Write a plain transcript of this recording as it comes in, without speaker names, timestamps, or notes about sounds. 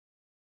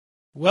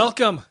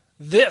Welcome.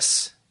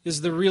 This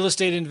is the Real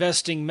Estate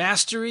Investing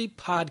Mastery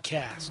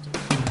Podcast.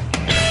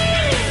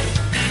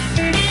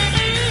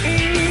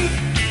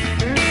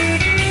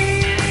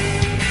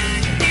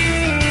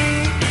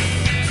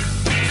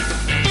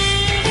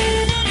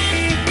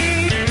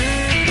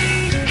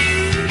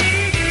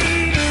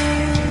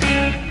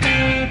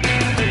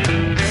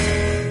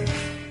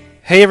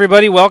 Hey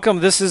everybody, welcome.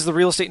 This is the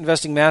Real Estate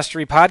Investing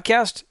Mastery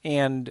Podcast,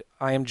 and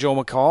I am Joe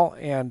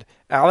McCall. And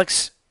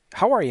Alex,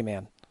 how are you,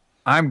 man?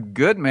 I'm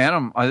good,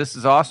 man. This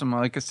is awesome.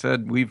 Like I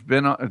said,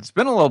 it's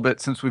been a little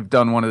bit since we've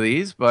done one of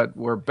these, but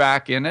we're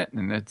back in it,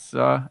 and it's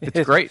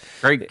great.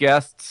 Great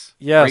guests,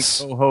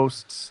 yes, great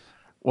co-hosts.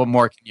 What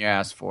more can you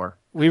ask for?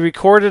 We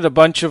recorded a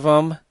bunch of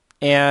them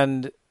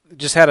and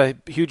just had a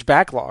huge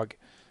backlog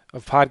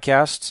of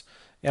podcasts.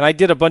 And I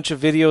did a bunch of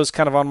videos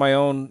kind of on my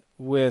own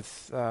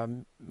with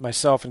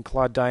myself and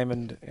Claude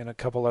Diamond and a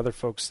couple other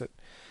folks that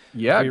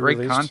great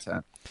released.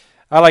 Content.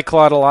 I like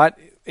Claude a lot,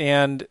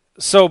 and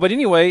so, but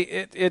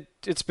anyway,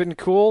 it's been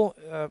cool.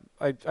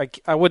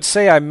 I would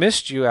say I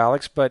missed you,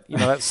 Alex, but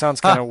that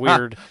sounds kind of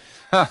weird.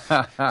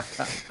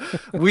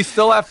 We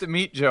still have to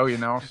meet Joe,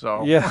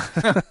 so. Yeah.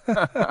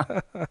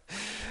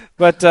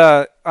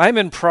 But I'm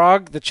in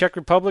Prague, the Czech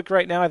Republic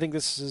right now. I think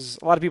this is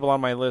a lot of people on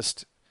my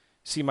list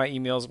see my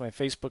emails, my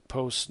Facebook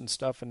posts and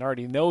stuff and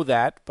already know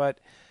that. But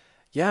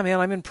yeah, man,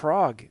 I'm in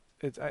Prague.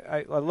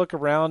 I look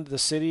around the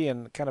city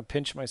and kind of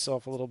pinch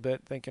myself a little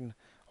bit thinking,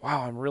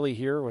 wow, I'm really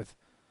here with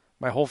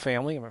my whole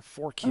family. I have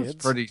 4 kids.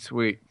 That's pretty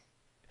sweet.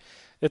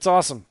 It's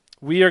awesome.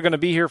 We are going to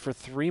be here for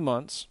 3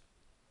 months,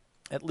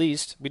 at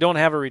least. We don't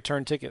have a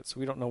return ticket, so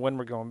we don't know when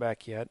we're going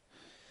back yet.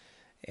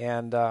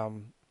 And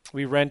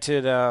we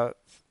rented a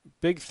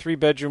big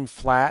 3-bedroom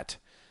flat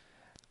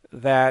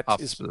that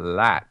is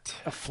flat.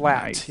 A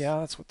flat. Nice. Yeah,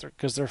 that's what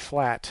because they're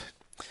flat.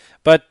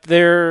 But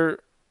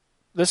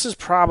this is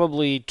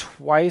probably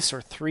twice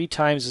or 3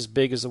 times as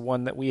big as the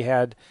one that we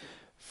had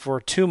for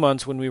 2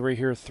 months when we were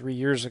here 3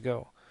 years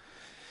ago.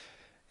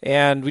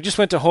 And we just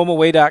went to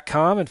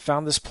HomeAway.com and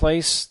found this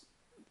place.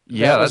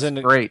 Yeah, that's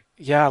great.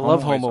 Yeah, I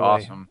love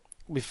HomeAway. Awesome.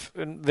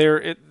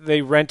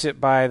 They rent it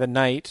by the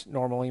night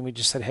normally, and we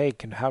just said, hey,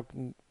 how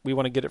can we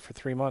want to get it for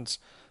 3 months?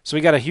 So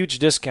we got a huge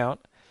discount,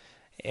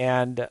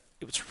 and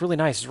it was really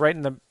nice. It's right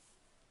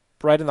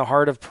in the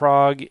heart of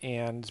Prague,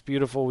 and it's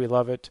beautiful. We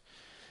love it.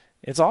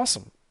 It's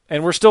awesome,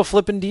 and we're still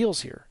flipping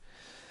deals here.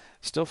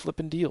 Still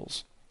flipping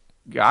deals.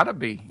 Gotta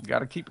be.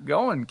 Gotta keep it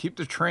going. Keep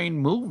the train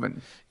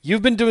moving.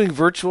 You've been doing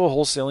virtual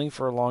wholesaling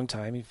for a long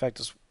time. In fact,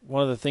 it's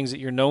one of the things that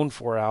you're known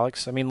for,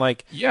 Alex. I mean,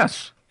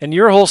 yes. And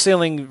you're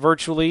wholesaling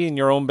virtually in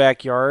your own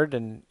backyard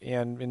and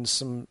in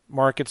some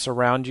markets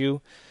around you.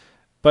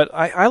 But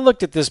I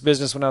looked at this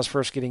business when I was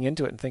first getting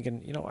into it and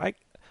thinking,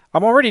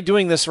 I'm already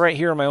doing this right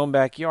here in my own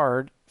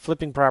backyard,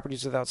 flipping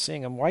properties without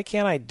seeing them. Why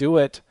can't I do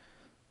it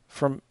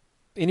from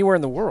anywhere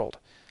in the world?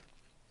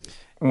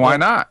 Why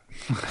not?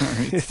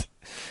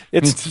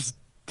 It's just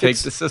take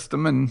the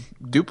system and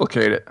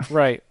duplicate it.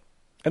 Right.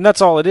 And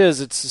that's all it is.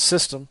 It's a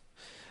system.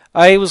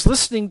 I was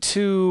listening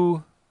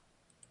to,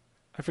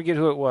 I forget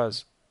who it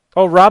was.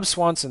 Oh, Rob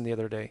Swanson the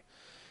other day.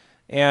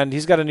 And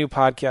he's got a new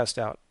podcast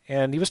out.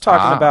 And he was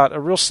talking about a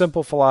real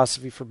simple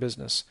philosophy for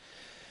business.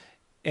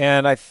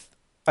 And I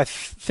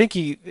think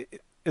I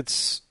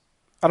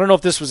don't know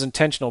if this was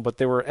intentional, but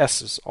they were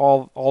S's.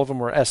 All of them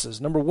were S's.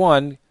 Number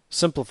 1,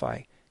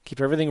 simplify. Keep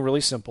everything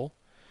really simple.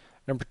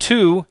 Number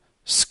 2,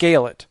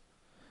 scale it.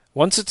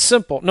 Once it's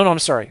simple, I'm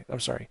sorry.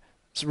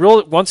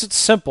 Once it's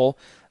simple,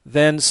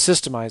 then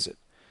systemize it.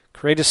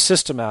 Create a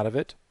system out of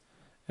it.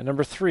 And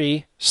number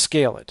 3,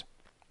 scale it.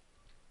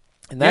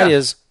 And that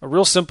is a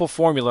real simple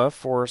formula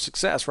for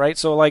success, right?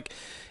 So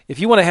if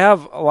you want to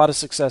have a lot of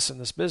success in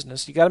this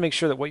business, you got to make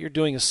sure that what you're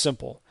doing is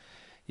simple.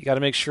 You got to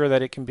make sure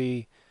that it can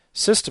be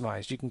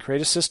systemized. You can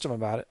create a system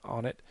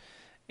on it.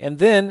 And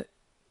then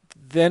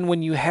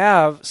when you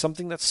have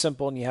something that's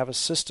simple and you have a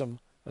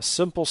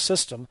simple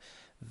system,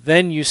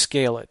 then you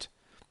scale it.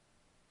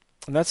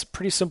 And that's a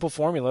pretty simple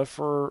formula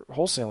for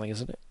wholesaling,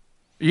 isn't it?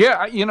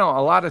 Yeah, a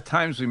lot of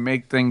times we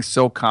make things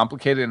so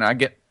complicated, and I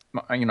get,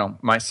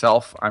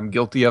 myself, I'm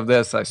guilty of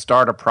this. I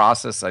start a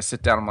process, I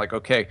sit down, I'm like,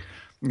 okay,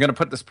 I'm going to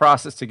put this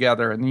process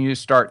together, and then you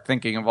start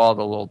thinking of all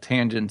the little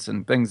tangents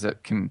and things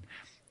that can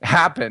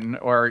happen,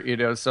 or,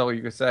 so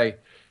you could say,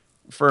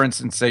 for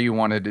instance, say you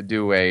wanted to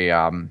do a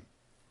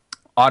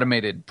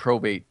automated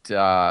probate,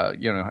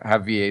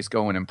 have VAs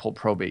go in and pull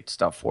probate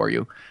stuff for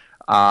you.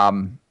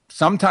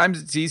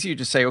 Sometimes it's easy to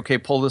just say, okay,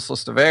 pull this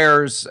list of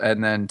heirs,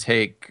 and then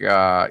take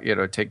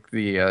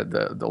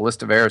the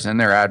list of heirs and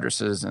their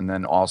addresses, and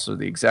then also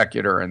the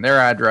executor and their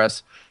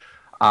address.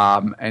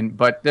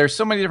 But there's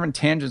so many different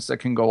tangents that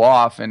can go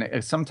off,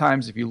 and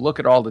sometimes if you look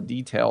at all the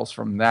details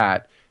from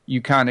that,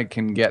 you kind of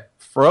can get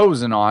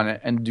frozen on it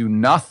and do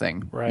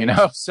nothing. Right.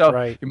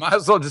 So you might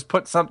as well just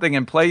put something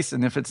in place,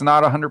 and if it's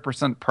not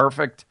 100%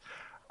 perfect,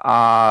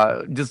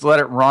 just let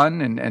it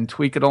run and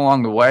tweak it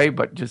along the way,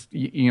 but just,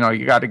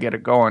 you got to get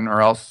it going,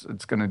 or else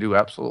it's going to do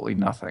absolutely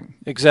nothing.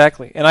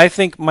 Exactly. And I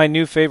think my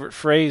new favorite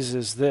phrase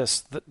is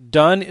this: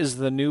 done is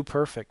the new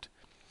perfect.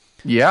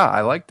 Yeah,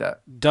 I like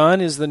that.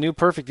 Done is the new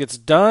perfect. It's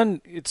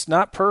done. It's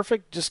not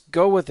perfect. Just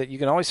go with it. You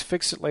can always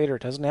fix it later.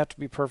 It doesn't have to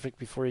be perfect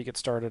before you get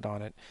started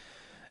on it.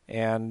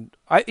 And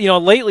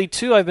lately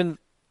too, I've been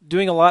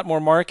doing a lot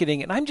more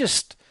marketing, and I'm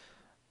just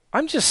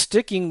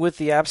sticking with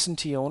the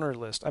absentee owner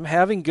list. I'm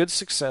having good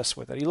success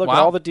with it. You look at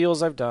all the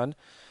deals I've done,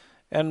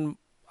 and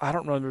I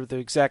don't remember the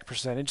exact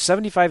percentage.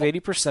 75,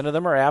 80% of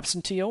them are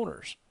absentee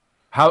owners.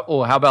 How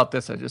about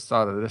this? I just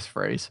thought of this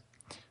phrase.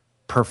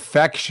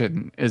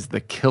 Perfection is the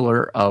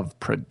killer of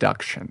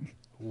production.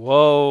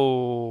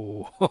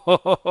 Whoa.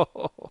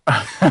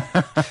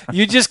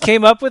 You just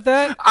came up with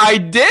that? I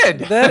did.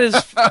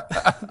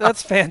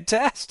 That's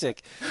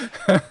fantastic.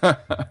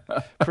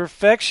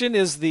 Perfection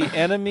is the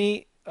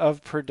enemy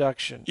of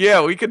production.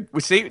 Yeah, we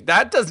see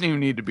that doesn't even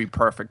need to be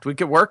perfect. We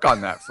could work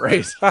on that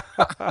phrase.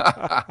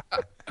 How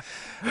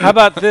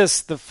about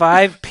this? The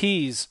 5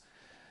 Ps.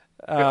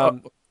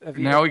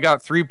 Now we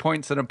got 3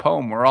 points in a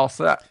poem. We're all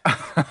set.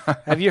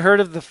 Have you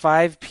heard of the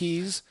 5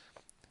 Ps?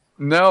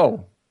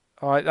 No.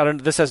 Oh, I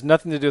don't. This has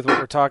nothing to do with what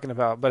we're talking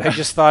about, but I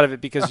just thought of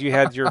it because you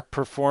had your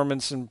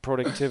performance and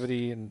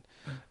productivity and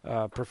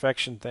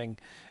perfection thing.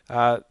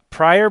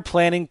 Prior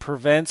planning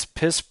prevents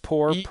piss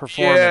poor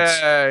performance.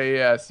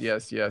 Yeah,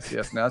 yes.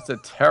 Now that's a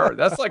terror.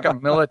 That's like a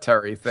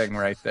military thing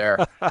right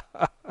there.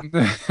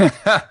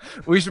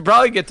 We should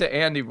probably get to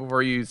Andy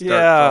before you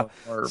start.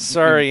 Yeah.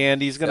 Sorry,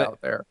 Andy. He's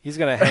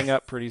gonna hang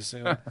up pretty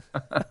soon.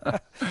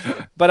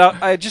 But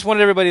I just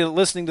wanted everybody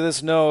listening to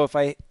this know if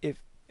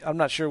I'm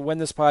not sure when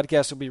this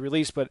podcast will be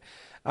released, but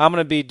I'm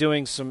going to be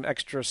doing some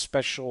extra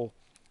special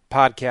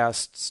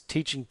podcasts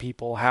teaching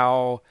people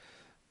how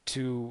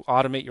to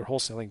automate your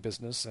wholesaling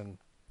business, and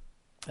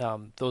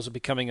those will be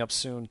coming up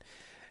soon.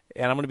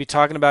 And I'm going to be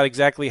talking about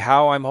exactly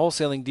how I'm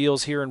wholesaling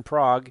deals here in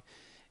Prague,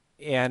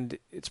 and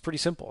it's pretty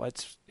simple.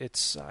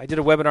 It's I did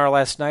a webinar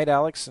last night,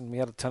 Alex, and we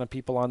had a ton of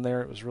people on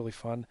there. It was really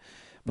fun.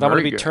 But I'm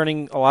going to be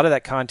turning a lot of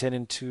that content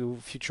into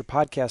future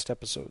podcast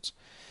episodes.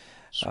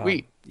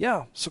 Sweet.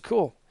 Yeah, so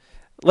cool.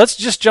 Let's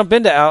just jump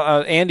into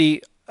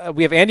Andy.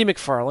 We have Andy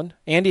McFarland.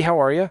 Andy, how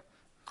are you?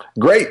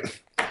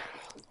 Great.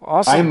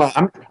 Awesome.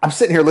 I'm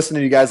sitting here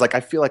listening to you guys like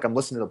I feel like I'm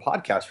listening to a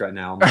podcast right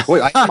now. I'm like,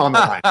 wait, I'm on the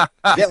line. Yeah,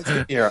 let's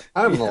get here.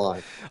 I'm on the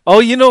line. Oh,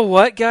 you know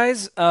what,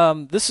 guys?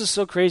 This is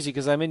so crazy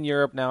because I'm in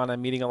Europe now and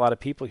I'm meeting a lot of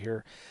people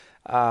here.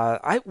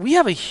 We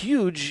have a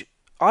huge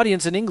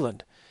audience in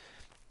England.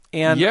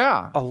 And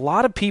a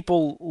lot of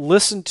people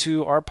listen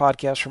to our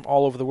podcast from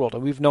all over the world.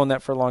 And we've known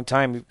that for a long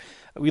time.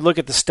 We look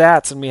at the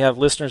stats, and we have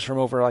listeners from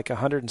over like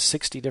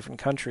 160 different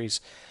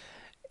countries.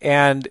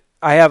 And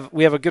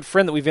we have a good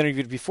friend that we've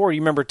interviewed before.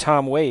 You remember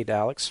Tom Wade,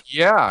 Alex?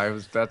 Yeah,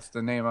 that's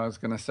the name I was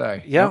going to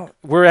say. Yeah,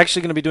 we're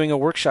actually going to be doing a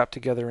workshop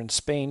together in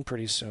Spain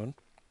pretty soon.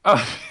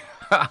 Oh.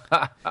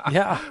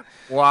 Yeah.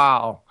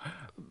 Wow.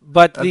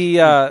 But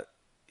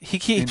he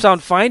keeps on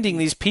finding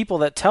these people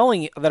that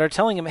are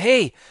telling him,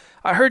 "Hey,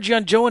 I heard you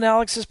on Joe and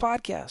Alex's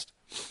podcast."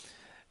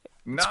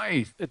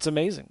 Nice. It's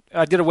amazing.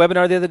 I did a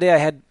webinar the other day. I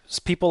had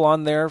people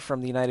on there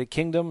from the United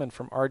Kingdom and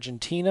from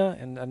Argentina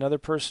and another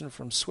person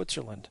from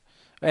Switzerland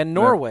and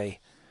Norway.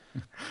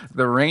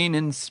 The rain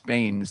in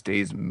Spain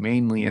stays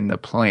mainly in the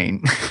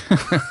plain.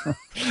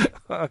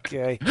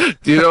 Okay.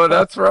 Do you know what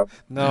that's from?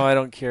 No, I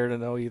don't care to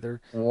know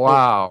either.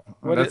 Wow.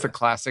 That's a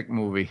classic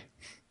movie.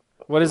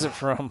 What is it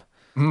from?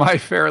 My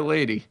Fair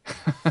Lady.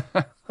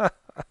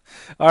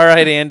 All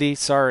right, Andy.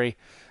 Sorry.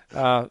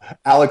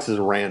 Alex is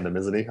random,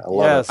 isn't he? I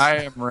love it. I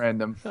am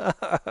random.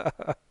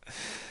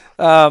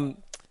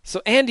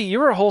 So, Andy,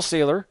 you're a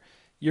wholesaler.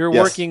 You're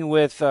working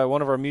with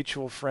one of our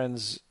mutual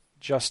friends,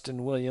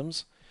 Justin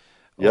Williams.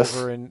 Yes.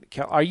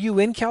 Are you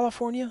in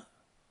California?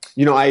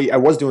 You know, I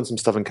was doing some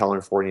stuff in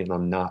California, and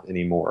I'm not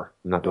anymore.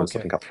 I'm not doing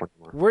stuff in California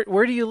anymore.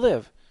 Where do you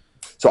live?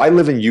 So I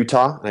live in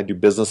Utah, and I do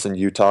business in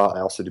Utah.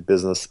 I also do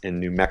business in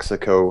New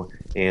Mexico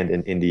and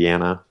in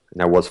Indiana,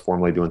 and I was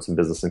formerly doing some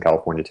business in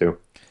California too.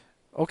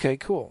 Okay,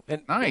 cool.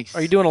 And nice.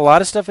 Are you doing a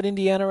lot of stuff in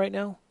Indiana right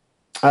now?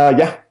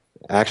 Yeah,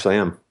 I actually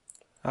am.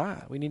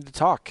 We need to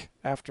talk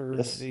after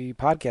the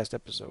podcast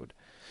episode.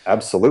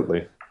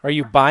 Absolutely. Are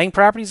you buying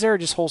properties there or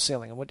just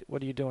wholesaling?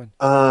 What are you doing?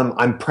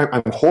 I'm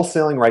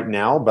wholesaling right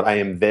now, but I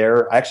am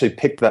there. I actually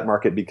picked that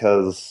market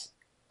because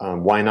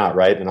why not,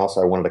 right? And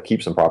also I wanted to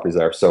keep some properties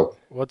there. So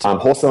I'm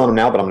wholesaling them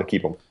now, but I'm going to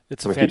keep them.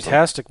 It's a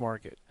fantastic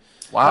market.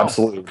 Wow.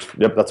 Absolutely.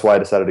 Yep, that's why I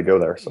decided to go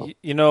there.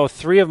 So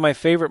 3 of my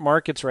favorite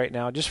markets right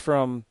now, just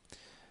from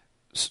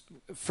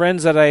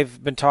friends that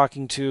I've been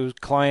talking to,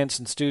 clients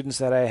and students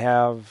that I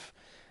have,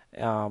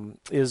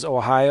 is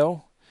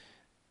Ohio,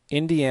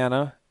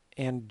 Indiana,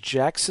 and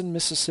Jackson,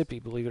 Mississippi,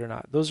 believe it or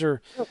not. Those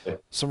are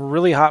some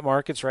really hot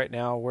markets right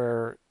now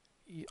where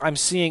I'm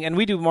seeing, and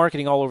we do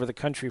marketing all over the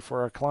country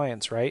for our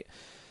clients, right?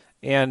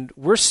 And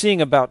we're seeing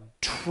about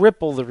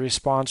triple the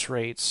response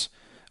rates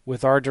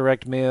with our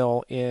direct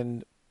mail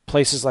in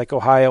places like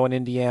Ohio and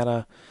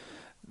Indiana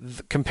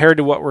compared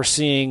to what we're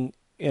seeing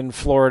in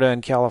Florida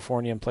and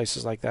California and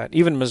places like that,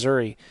 even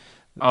Missouri.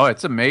 Oh,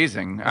 it's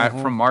amazing.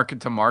 From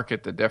market to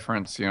market, the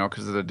difference,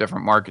 because of the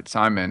different markets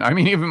I'm in. I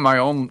mean, even my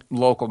own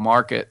local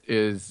market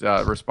is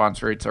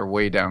response rates are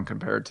way down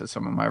compared to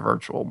some of my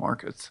virtual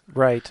markets.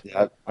 Right.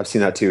 Yeah, I've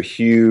seen that too.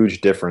 Huge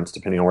difference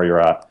depending on where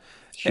you're at.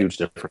 Huge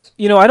difference.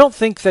 I don't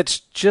think that's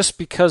just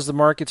because the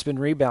market's been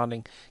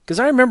rebounding. Because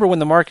I remember when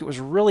the market was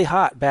really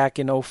hot back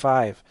in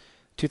 2005,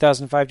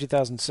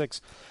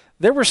 2006.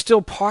 There were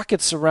still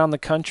pockets around the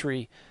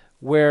country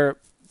where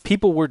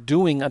people were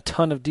doing a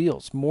ton of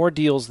deals, more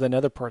deals than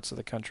other parts of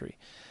the country.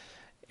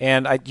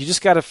 And you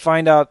just got to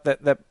find out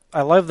that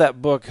I love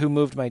that book, Who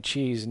Moved My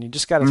Cheese? And you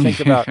just got to think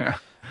about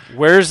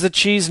where's the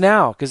cheese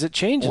now? Because it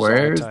changes all the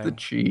time. Where's the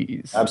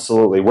cheese?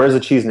 Absolutely. Where's the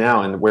cheese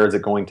now and where is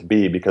it going to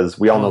be? Because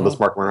we all know this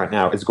market we're in right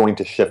now is going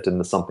to shift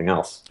into something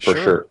else for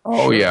sure.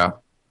 Oh, yeah.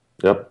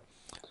 Yep.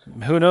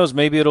 Who knows?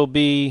 Maybe it'll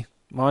be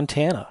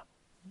Montana.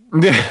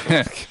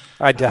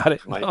 I doubt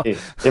it.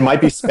 It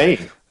might be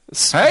Spain.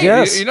 Hey,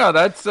 yes.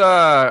 That's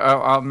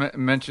I'll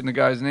mention the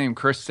guy's name,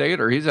 Chris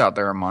Sater. He's out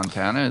there in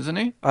Montana, isn't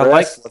he?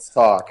 Let's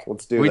talk.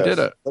 Let's do this. We did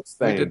it. Let's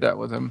we did that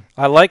with him.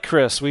 I like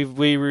Chris. We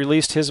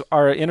released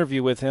our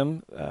interview with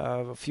him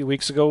a few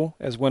weeks ago,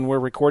 as when we're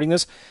recording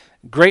this.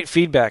 Great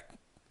feedback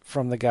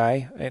from the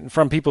guy and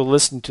from people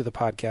listening to the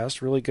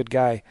podcast. Really good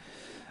guy.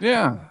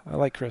 Yeah, I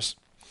like Chris.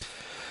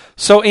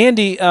 So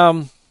Andy,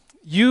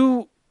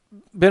 you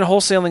been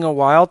wholesaling a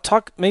while.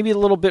 Talk maybe a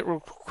little bit real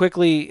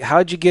quickly.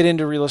 How'd you get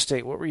into real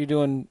estate? What were you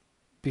doing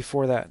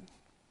before that?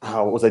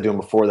 What was I doing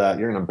before that?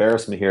 You're going to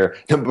embarrass me here.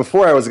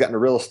 Before I was getting into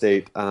real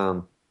estate,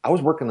 I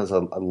was working as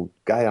a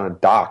guy on a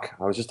dock.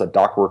 I was just a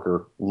dock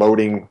worker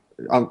loading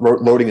and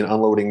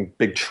unloading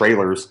big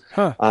trailers.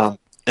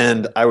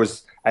 And I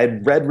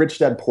had read Rich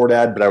Dad Poor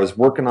Dad, but I was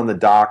working on the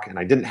dock and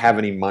I didn't have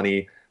any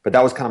money. But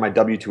that was kind of my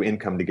W-2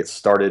 income to get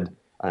started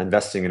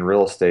investing in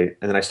real estate.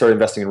 And then I started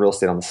investing in real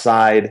estate on the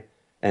side.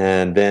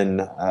 And then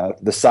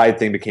the side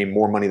thing became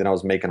more money than I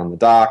was making on the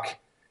dock.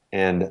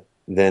 And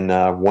then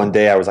one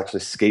day I was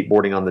actually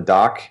skateboarding on the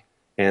dock,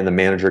 and the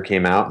manager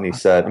came out and he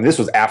said, this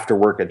was after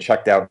work, I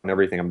checked out and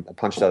everything, I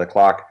punched out the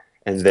clock,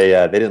 and they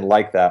didn't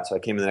like that. So I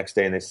came in the next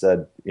day and they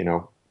said,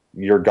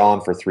 you're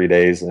gone for 3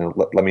 days, and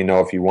let me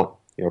know if you want,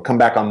 come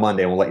back on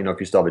Monday and we'll let you know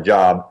if you still have a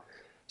job.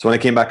 So when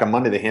I came back on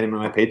Monday, they handed me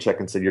my paycheck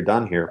and said, you're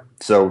done here.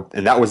 So,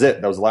 and that was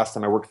it. That was the last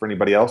time I worked for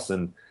anybody else,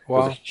 and it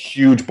was a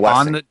huge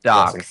blessing. On the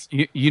docks.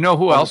 You know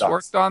who else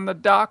worked on the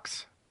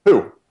docks?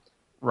 Who?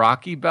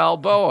 Rocky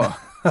Balboa.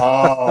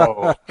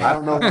 Oh, I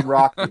don't know him,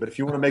 Rocky, but if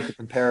you want to make the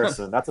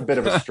comparison, that's a bit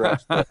of a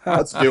stretch.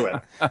 Let's do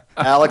it.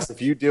 Alex,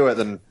 if you do it,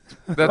 then...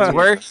 That's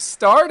where he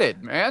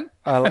started, man.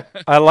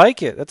 I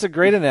like it. That's a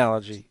great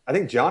analogy. I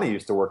think Johnny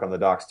used to work on the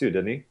docks too,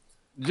 didn't he?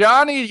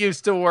 Johnny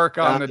used to work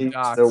on the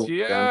docks,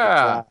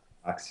 yeah.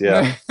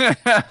 Yeah.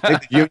 I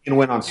think the union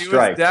went on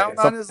strike. He was down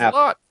on his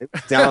luck. It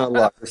was down on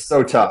luck. It's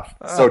so tough.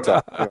 So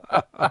tough. People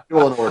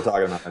know what we're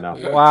talking about right now.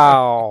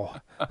 Wow.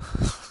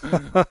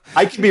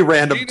 I can be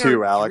random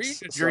too,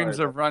 Alex. Dreams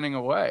of running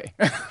away.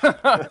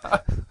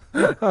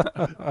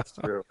 That's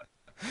true.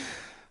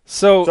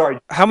 So, sorry,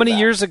 how many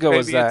years ago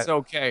was that? It's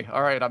okay.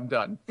 All right, I'm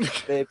done.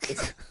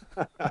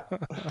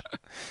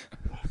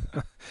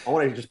 I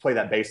want to just play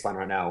that bass line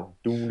right now.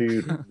 Wow.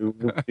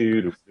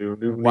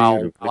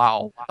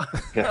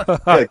 Yeah,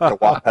 like the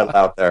wah pedal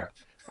out there.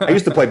 I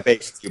used to play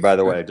bass too, by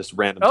the way, just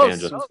random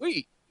tangents. Oh,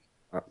 sweet.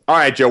 All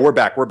right, Joe, we're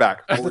back.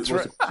 That's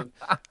right.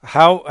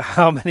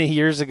 How many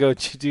years ago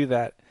did you do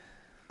that?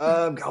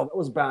 That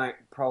was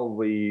back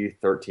probably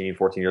 13,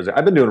 14 years ago.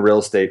 I've been doing real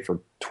estate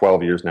for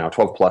 12 years now,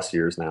 12 plus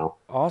years now.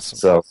 Awesome.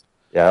 So,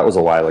 yeah, that was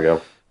a while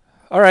ago.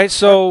 All right,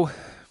 so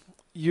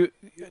you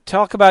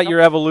talk about your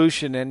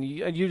evolution, and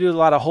you do a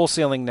lot of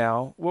wholesaling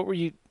now.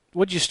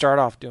 What'd you start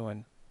off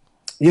doing?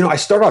 I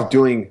started off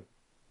doing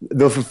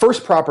the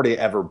first property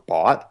I ever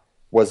bought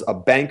was a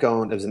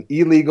bank-owned. It was an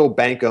illegal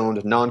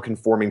bank-owned,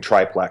 non-conforming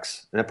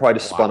triplex, and that probably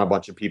just spun a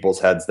bunch of people's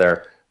heads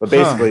there. But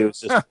basically, it was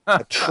just a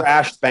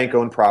trashed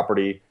bank-owned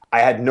property.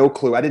 I had no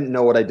clue. I didn't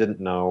know what I didn't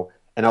know,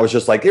 and I was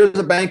just like, "Here's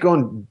a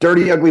bank-owned,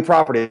 dirty, ugly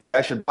property.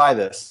 I should buy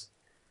this."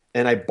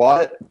 And I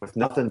bought it with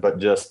nothing but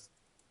just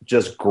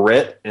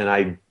grit, and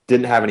I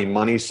didn't have any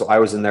money, so I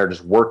was in there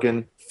just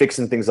working,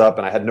 fixing things up,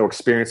 and I had no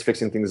experience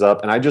fixing things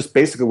up. And I just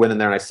basically went in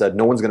there and I said,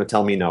 no one's going to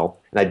tell me no.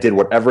 And I did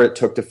whatever it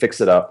took to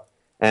fix it up.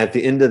 And at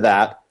the end of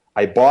that,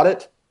 I bought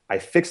it, I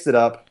fixed it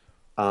up,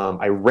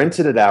 I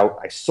rented it out,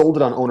 I sold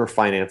it on owner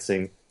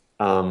financing,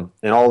 and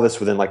all this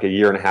within like a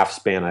year and a half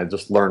span. I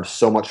just learned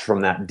so much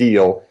from that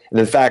deal. And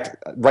in fact,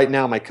 right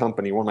now my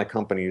company, one of my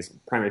companies,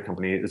 primary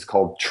company, is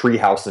called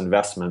Treehouse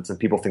Investments, and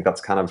people think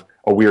that's kind of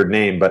a weird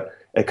name, but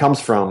it comes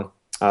from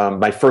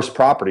my first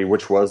property,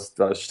 which was,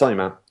 I was just telling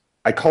you about,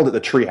 I called it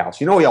the Treehouse.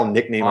 You know, we all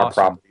nickname our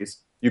properties.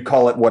 You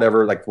call it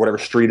whatever, like whatever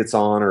street it's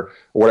on or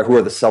whatever,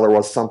 whoever the seller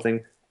was,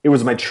 something. It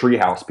was my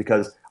Treehouse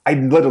because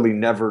I'd literally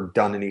never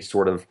done any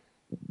sort of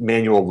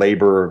manual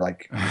labor,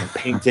 like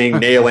painting,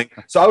 nailing.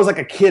 So I was like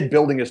a kid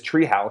building his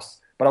treehouse,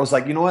 but I was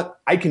like, you know what?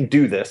 I can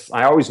do this.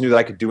 I always knew that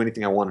I could do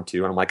anything I wanted to.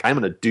 And I'm like, I'm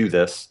going to do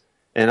this.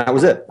 And that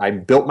was it. I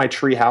built my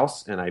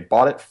treehouse and I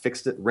bought it,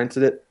 fixed it,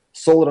 rented it,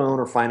 sold it on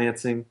owner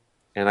financing,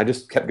 and I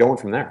just kept going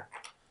from there.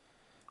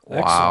 Wow.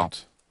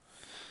 Excellent.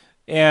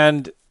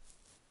 And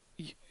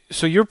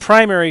so your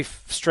primary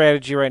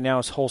strategy right now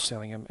is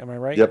wholesaling. Am I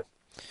right? Yep,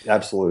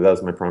 absolutely. That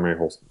was my primary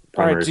All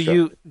primary right.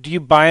 strategy. Do you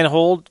buy and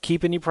hold,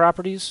 keep any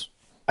properties?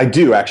 I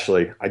do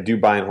actually. I do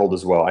buy and hold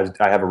as well.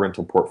 I have a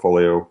rental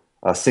portfolio,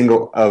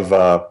 single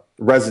of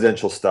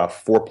residential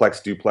stuff,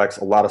 fourplex, duplex,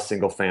 a lot of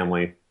single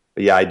family.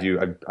 But yeah, I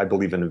do. I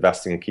believe in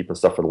investing and keeping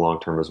stuff for the long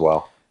term as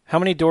well. How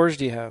many doors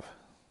do you have?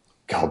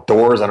 God,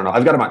 doors, I don't know.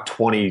 I've got about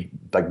 20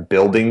 like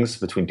buildings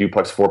between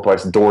duplex,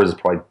 fourplex. Doors is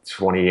probably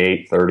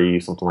 28, 30,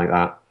 something like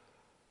that.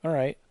 All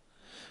right.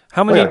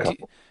 How We many? got a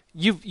couple.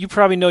 You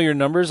probably know your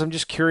numbers. I'm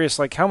just curious.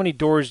 Like, how many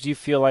doors do you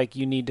feel like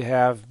you need to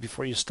have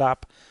before you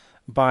stop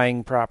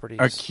buying properties?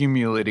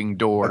 Accumulating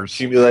doors.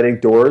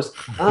 Accumulating doors.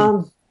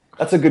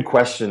 That's a good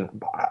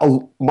question.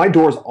 My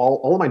doors,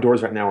 all of my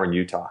doors right now are in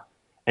Utah.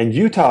 And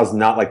Utah is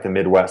not like the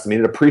Midwest. I mean,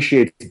 it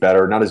appreciates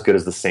better, not as good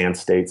as the sand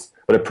states,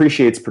 but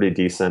appreciates pretty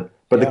decent.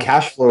 But the Yeah.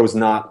 cash flow is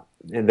not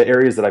in the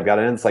areas that I've got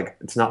in.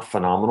 It's not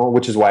phenomenal,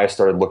 which is why I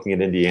started looking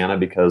at Indiana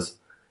because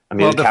I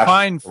mean, Well, the cash flow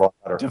define is a lot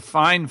better.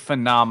 define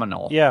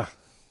phenomenal. Yeah.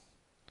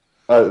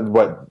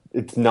 What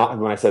it's not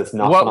when I said it's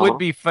not What phenomenal. would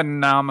be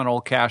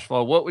phenomenal cash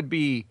flow? What would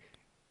be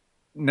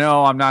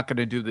no, I'm not going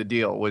to do the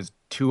deal. Was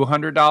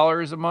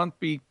 $200 a month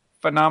be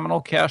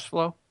phenomenal cash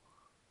flow?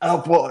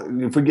 Oh well,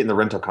 if we get in the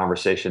rental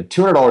conversation,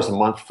 $200 a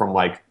month from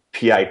like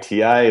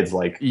PITI, it's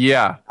like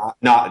Yeah.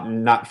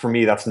 not for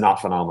me. That's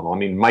not phenomenal. I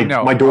mean, my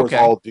No. doors Okay.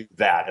 all do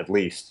that at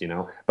least, you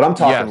know. But I'm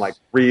talking like Yes.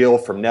 real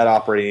from net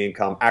operating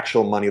income,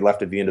 actual money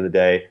left at the end of the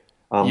day.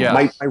 My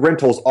Yes.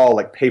 rentals all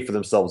like pay for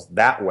themselves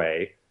that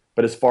way.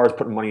 But as far as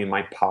putting money in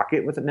my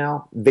pocket with it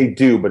now, they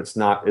do, but it's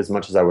not as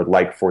much as I would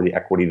like for the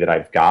equity that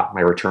I've got,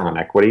 my return on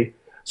equity.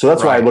 So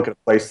that's why I Right. look at a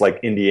place like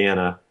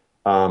Indiana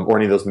or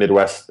any of those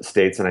Midwest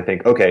states, and I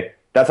think, okay,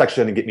 that's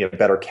actually going to get me a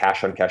better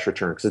cash on cash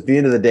return. Because at the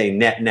end of the day,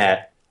 net,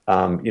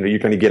 you're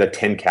going to get a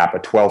 10 cap, a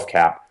 12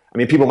 cap. I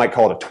mean, people might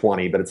call it a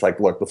 20, but it's like,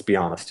 look, let's be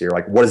honest here.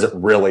 Like, what is it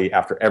really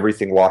after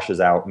everything washes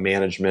out,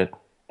 management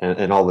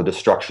and all the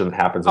destruction that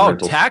happens in Oh,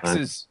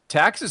 rentals?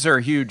 taxes are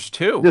huge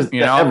too. Just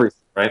You know, everything,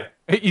 right?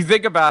 you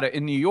think about it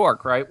in New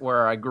York, right,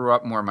 where I grew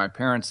up and where my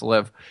parents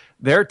live,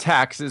 their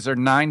taxes are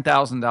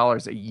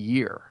 $9,000 a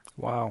year.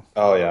 Wow.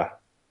 Oh yeah, You know,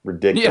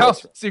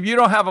 ridiculous. so if you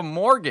don't have a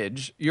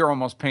mortgage, you're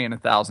almost paying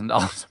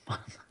 $1,000 a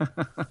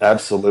month.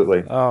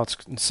 Absolutely. Oh, it's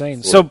insane.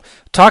 Absolutely.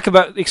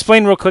 So,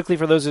 explain real quickly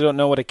for those who don't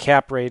know what a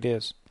cap rate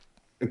is.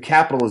 The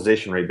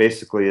capitalization rate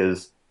basically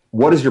is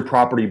what is your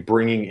property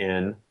bringing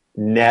in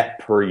net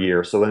per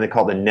year. So then they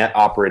call it the net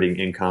operating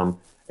income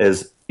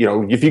is, you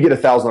know, if you get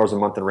 $1,000 a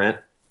month in rent,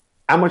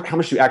 how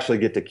much do you actually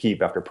get to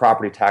keep after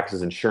property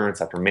taxes, insurance,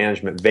 after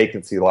management,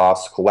 vacancy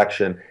loss,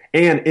 collection,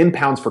 and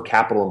impounds for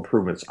capital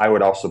improvements I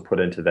would also put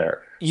into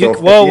there. So if at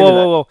the Whoa, end whoa, of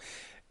that, whoa, whoa!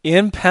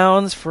 In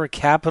pounds for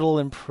capital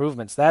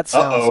improvements. That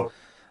sounds.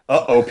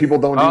 people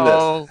don't do this.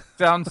 Oh,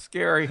 sounds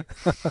scary.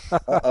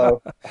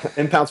 Uh-oh.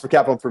 Impounds for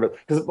capital improvement.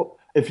 Because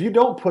if you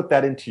don't put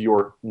that into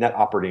your net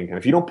operating income,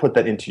 if you don't put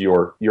that into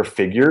your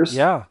figures,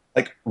 Yeah.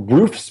 like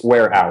roofs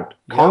wear out,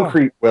 Yeah.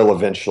 concrete will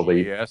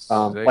eventually. Yes, they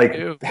like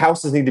do.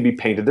 houses need to be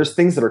painted. There's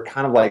things that are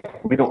kind of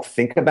like we don't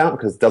think about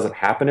because it doesn't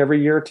happen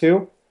every year or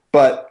two.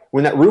 But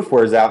when that roof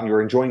wears out and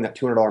you're enjoying that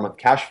 $200 a month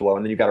cash flow,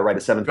 and then you got to write a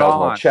 $7,000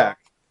 Gone. check,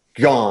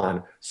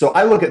 gone. So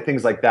I look at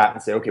things like that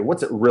and say, okay,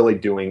 what's it really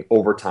doing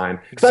over time?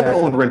 Because I've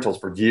Exactly. owned rentals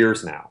for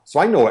years now, so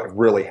I know what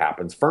really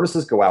happens.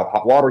 Furnaces go out,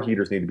 hot water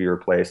heaters need to be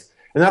replaced,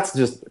 and that's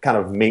just kind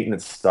of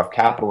maintenance stuff,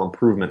 capital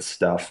improvement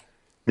stuff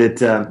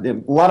that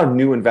a lot of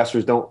new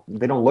investors don't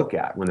look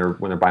at when they're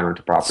buying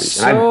rental properties.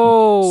 And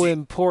So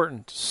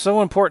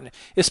important,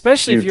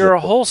 especially if Huge you're a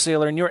difference.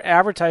 wholesaler and you're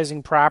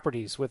advertising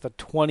properties with a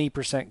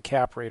 20%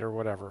 cap rate or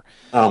whatever.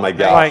 oh my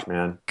gosh, Like,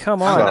 man,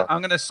 come I'm on. So-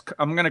 gonna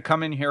I'm gonna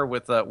come in here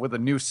with a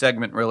new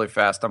segment really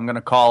fast. I'm gonna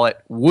call it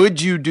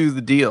 "Would You Do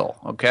the Deal?"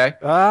 Okay.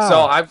 Ah.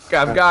 So I've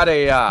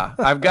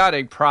got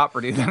a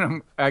property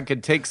that I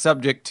could take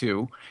subject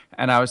to,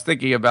 and I was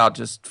thinking about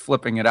just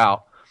flipping it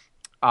out.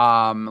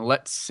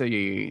 Let's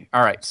see.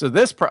 All right. So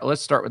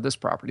let's start with this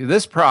property.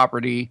 This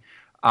property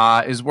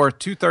is worth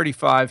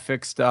 235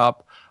 fixed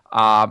up.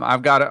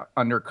 I've got it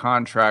under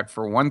contract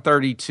for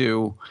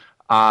 132.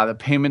 The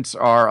payments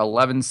are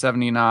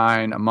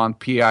 1179 a month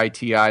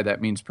PITI. That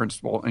means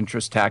principal,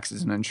 interest,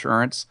 taxes, and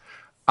insurance.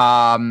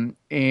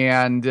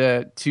 And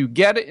to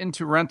get it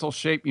into rental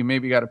shape, you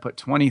maybe got to put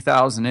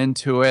 20,000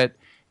 into it,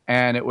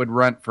 and it would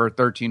rent for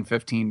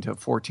 1350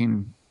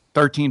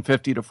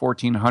 to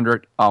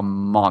 1400 a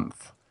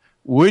month.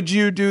 Would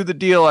you do the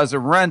deal as a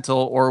rental,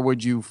 or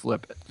would you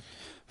flip it?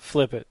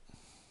 Flip it.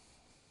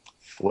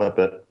 flip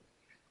it.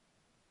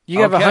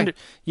 You have Okay. 100.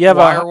 You have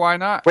Why or why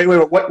not? Wait.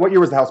 What year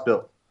was the house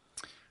built?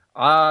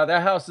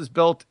 That house is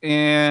built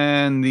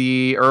in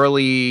the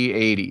early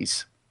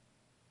 80s.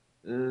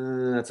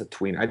 That's a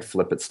tween. I'd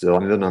flip it still. I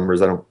mean, the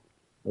numbers. I don't.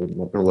 I'm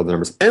going to love the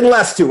numbers.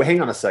 Unless, too, hang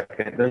on a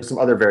second. There's some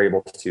other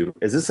variables, too.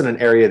 Is this in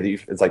an area that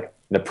it's like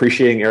an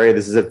appreciating area?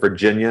 This is in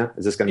Virginia?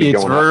 Is this going to be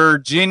going up?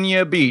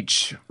 Virginia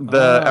Beach.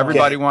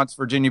 Everybody wants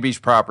Virginia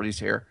Beach properties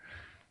here.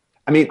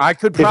 I mean, I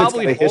could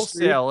probably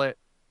wholesale it.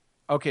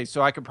 Okay,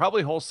 so I could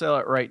probably wholesale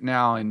it right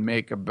now and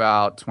make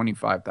about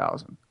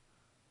 $25,000.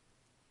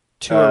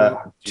 To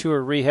a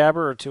rehabber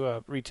or to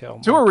a retail?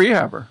 To a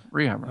rehabber.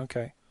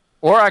 Okay.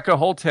 Or I could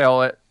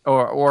wholesale it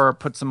or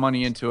put some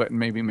money into it and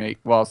maybe make,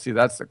 well, see,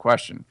 that's the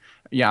question.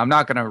 Yeah, I'm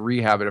not going to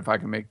rehab it if I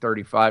can make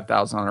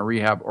 $35,000 on a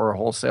rehab or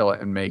wholesale it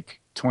and make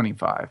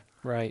 $25,000.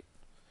 Right.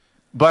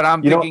 But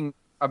I'm thinking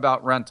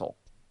about rental.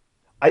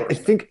 I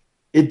think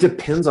it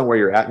depends on where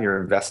you're at in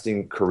your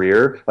investing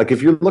career. Like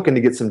if you're looking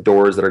to get some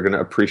doors that are going to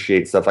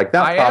appreciate stuff like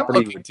that property. I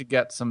am looking to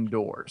get some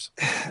doors.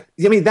 I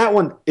mean, that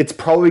one, it's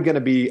probably going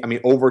to be, I mean,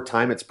 over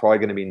time, it's probably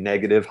going to be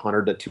negative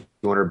 $100 to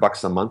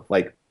 $200 a month.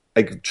 Like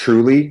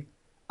truly.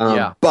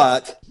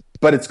 But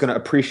it's going to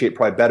appreciate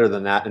probably better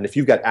than that. And if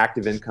you've got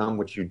active income,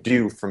 which you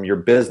do from your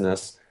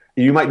business,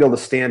 you might be able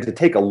to stand to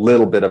take a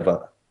little bit of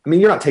a, I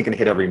mean, you're not taking a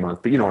hit every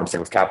month, but you know what I'm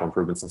saying with capital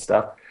improvements and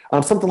stuff.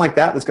 Something like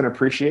that's going to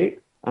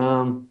appreciate.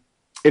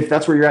 If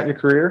that's where you're at in your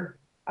career,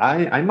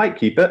 I might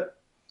keep it.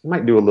 I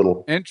might do a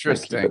little.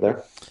 Interesting.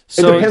 There.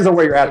 So it depends on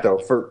where you're at,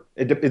 though.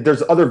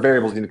 There's other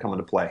variables that need to come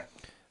into play.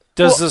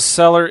 Is the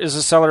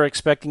seller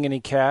expecting any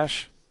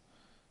cash?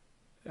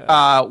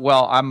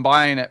 Well, I'm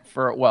buying it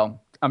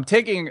I'm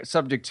taking it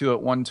subject to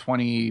at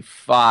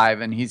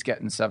 125, and he's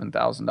getting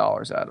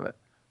 $7,000 out of it.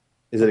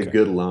 Is it a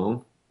good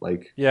loan?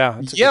 Like,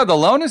 the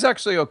loan is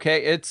actually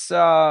okay. It's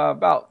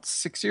about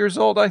 6 years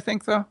old, I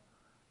think, though.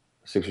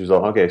 6 years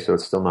old. Okay, so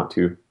it's still not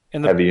too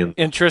heavy.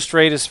 Interest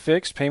rate is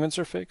fixed. Payments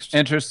are fixed.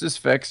 Interest is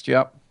fixed.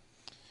 Yep.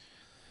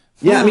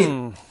 Yeah, I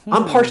mean,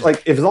 I'm partial.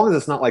 Like, as long as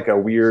it's not like a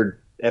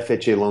weird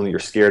FHA loan that you're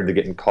scared of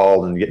getting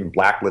called and getting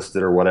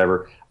blacklisted or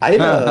whatever. I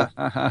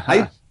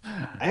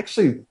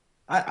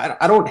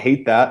don't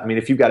hate that. I mean,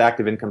 if you've got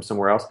active income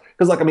somewhere else,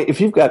 because like, I mean, if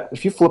you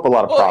flip a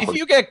lot of property, if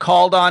you get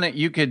called on it,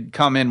 you could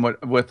come in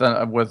with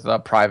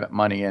private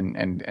money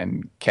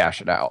and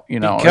cash it out. You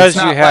know, because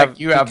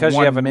you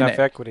have enough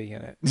equity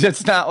in it.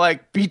 It's not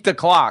like beat the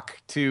clock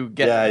to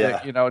get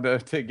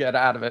to get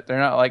out of it. They're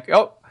not like,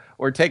 oh,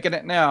 we're taking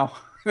it now.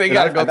 They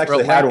got to go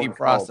through a lengthy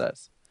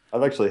process.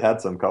 I've actually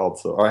had some called,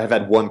 or I've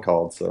had one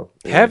called. So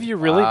have you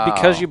really? Wow.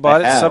 Because you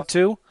bought it sub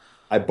 2?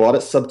 I bought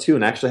it sub 2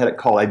 and actually had it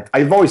called.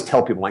 I've always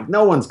tell people, like,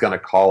 no one's going to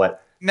call it.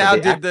 Now,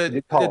 did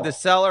the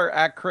seller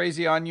act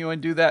crazy on you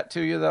and do that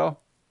to you, though?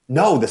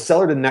 No, the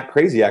seller didn't act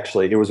crazy,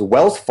 actually. It was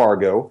Wells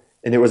Fargo,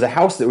 and it was a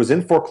house that was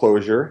in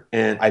foreclosure,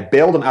 and I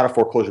bailed them out of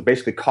foreclosure,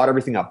 basically caught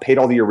everything up, paid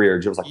all the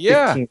arrears. It was like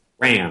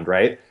 $15,000,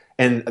 right?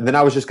 And then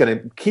I was just going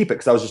to keep it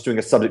because I was just doing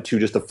a subject to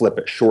just to flip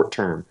it short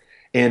term.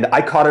 And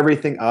I caught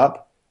everything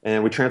up,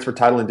 and we transferred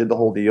title and did the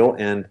whole deal,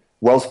 and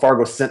Wells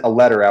Fargo sent a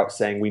letter out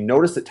saying, we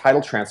noticed that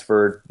title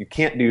transferred. You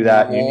can't do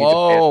that. You need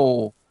to pay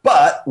it.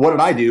 But what did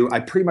I do? I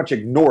pretty much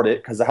ignored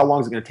it because how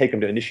long is it going to take them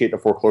to initiate the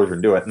foreclosure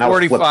and do it? And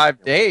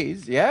 45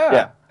 days,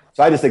 yeah.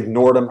 So I just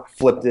ignored them,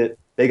 flipped it.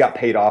 They got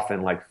paid off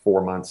in like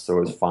 4 months, so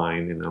it was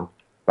fine, you know.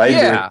 But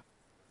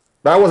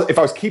if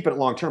I was keeping it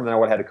long term, then I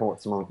would have had to come up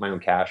with some of my own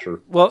cash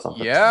or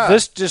something. Yeah.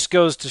 This just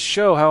goes to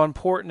show how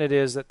important it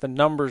is that the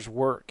numbers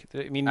work.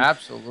 I mean,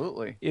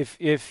 absolutely.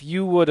 If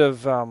you would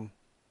have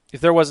if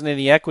there wasn't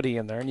any equity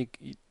in there and you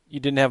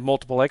didn't have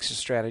multiple exit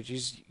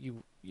strategies,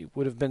 you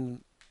could have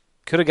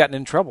gotten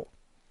in trouble.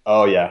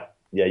 Oh yeah,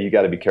 you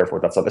got to be careful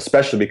with that stuff,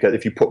 especially because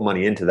if you put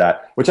money into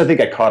that, which I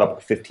think I caught up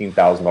with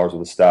 $15,000 worth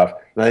of stuff,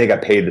 and I think I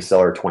paid the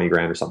seller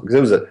 $20,000 or something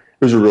because it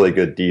was a really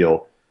good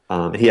deal.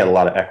 He had a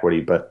lot of equity,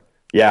 but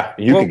yeah,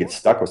 you could get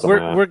stuck with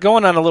something. We're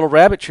going on a little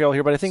rabbit trail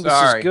here, but I think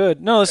this is good.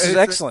 No, this is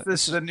excellent.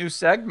 This is a new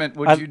segment.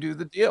 Would you do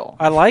the deal?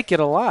 I like it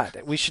a lot.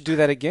 We should do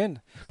that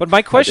again. But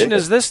my question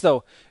is this,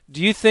 though.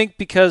 Do you think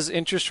because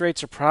interest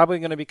rates are probably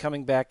going to be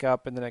coming back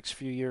up in the next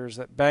few years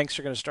that banks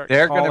are going to start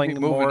calling the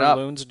more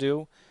loans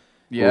due?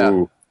 Yeah.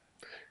 Ooh,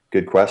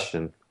 good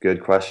question.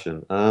 Because,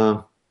 it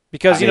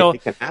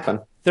can happen.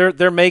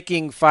 They're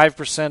making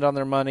 5% on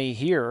their money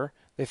here.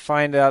 They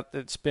find out that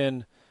it's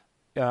been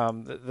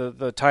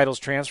the title's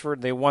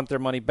transferred. They want their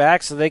money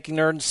back so they can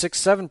earn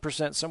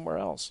 6-7% somewhere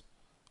else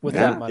with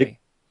that money.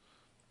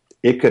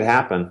 It could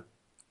happen.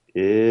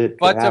 But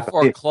to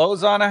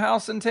foreclose on a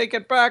house and take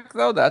it back,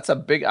 though, that's a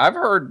big. I've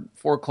heard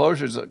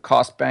foreclosures that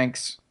cost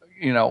banks,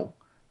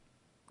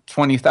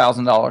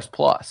 $20,000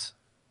 plus.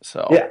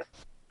 So yeah,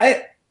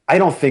 I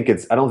don't think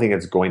it's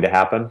going to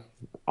happen.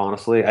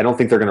 Honestly, I don't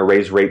think they're going to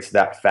raise rates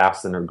that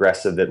fast and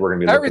aggressive that we're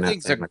going to be looking at.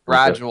 Everything's a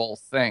gradual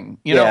thing,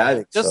 I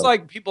think just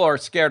like people are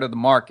scared of the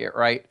market,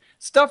 right?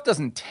 Stuff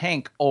doesn't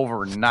tank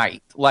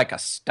overnight like a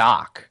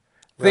stock.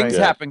 Things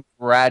happen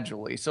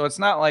gradually. So it's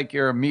not like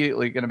you're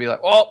immediately going to be like,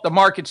 oh, the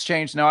market's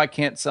changed. Now I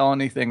can't sell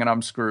anything and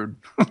I'm screwed.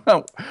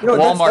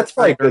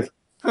 Walmart.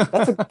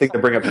 That's a good thing to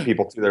bring up to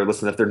people, too, that are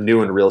listening if they're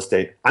new in real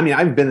estate. I mean,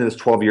 I've been in this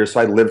 12 years, so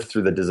I lived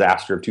through the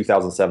disaster of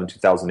 2007,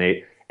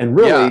 2008. And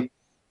really,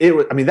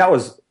 that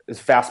was as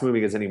fast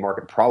moving as any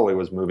market probably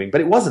was moving,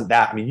 but it wasn't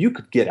that. I mean, you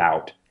could get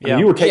out. I Yeah. mean,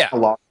 you were taking Yeah. a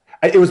loss.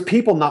 It was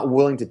people not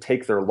willing to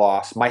take their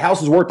loss. My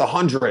house is worth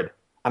 100.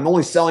 I'm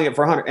only selling it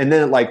for 100, and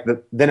then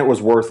then it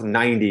was worth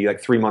 90 like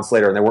 3 months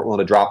later, and they weren't willing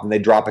to drop, and they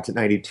drop it to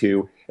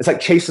 92. It's like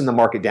chasing the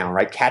market down,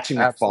 right? Catching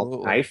that falling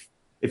Absolutely. knife.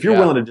 If you're Yeah.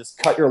 willing to just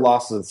cut your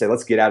losses and say,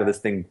 let's get out of this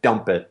thing,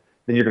 dump it,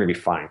 then you're going to be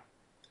fine.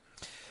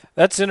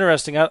 That's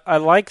interesting. I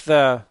like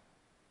the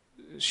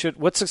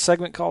what's the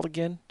segment called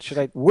again?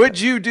 Would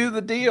you do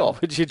the deal?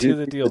 Would you do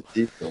the deal?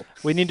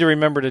 We need to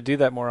remember to do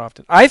that more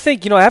often. I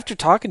think, after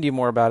talking to you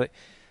more about it,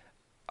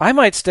 I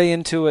might stay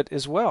into it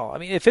as well. I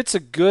mean, if it's a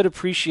good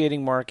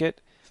appreciating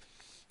market,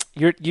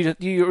 you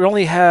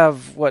only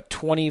have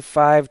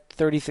 25,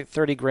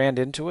 30 grand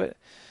into it.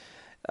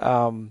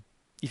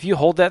 If you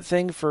hold that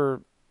thing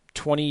for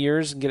 20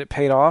 years and get it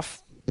paid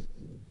off,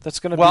 that's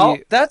going to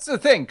be. That's the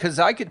thing, because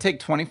I could take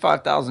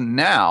 $25,000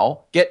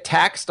 now, get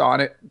taxed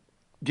on it,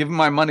 give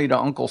my money to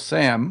Uncle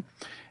Sam,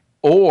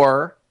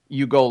 or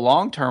you go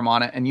long term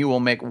on it and you will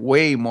make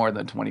way more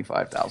than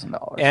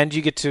 $25,000. And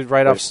you get to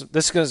write off.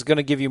 This is going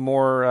to give you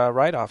more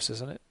write-offs,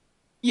 isn't it?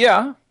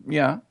 Yeah.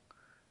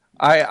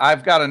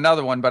 I've got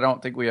another one, but I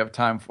don't think we have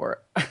time for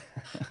it.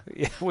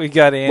 Yeah, we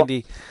got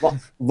Andy.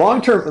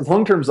 Long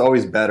term is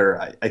always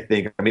better, I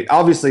think. I mean,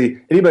 obviously,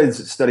 anybody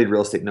that's studied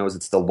real estate knows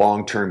it's the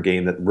long term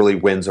game that really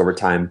wins over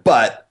time.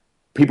 But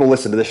people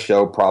listen to this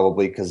show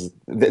probably because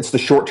it's the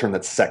short term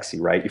that's sexy,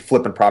 right? You're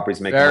flipping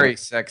properties, making Very money.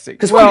 sexy.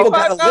 Because people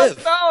gotta live.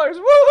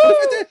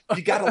 Woohoo!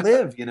 You gotta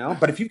live,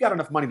 But if you've got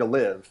enough money to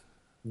live,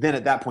 then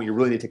at that point you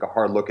really need to take a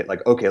hard look at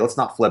okay, let's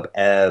not flip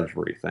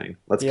everything.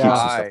 Let's keep some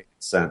stuff that makes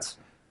sense.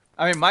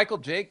 I mean, Michael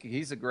Jake,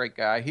 he's a great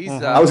guy. He's.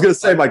 I was going to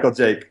say Michael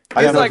Jake.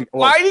 He's like,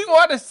 why do you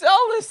want to sell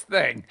this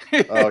thing?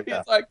 Oh,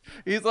 yeah.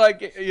 he's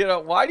like,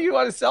 why do you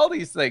want to sell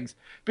these things?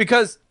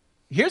 Because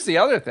here's the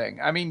other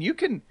thing. I mean, you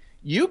could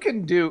get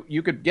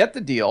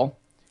the deal,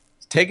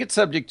 take it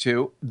subject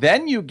to,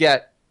 then you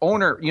get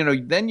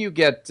then you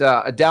get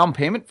a down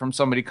payment from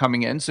somebody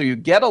coming in, so you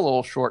get a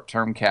little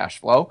short-term cash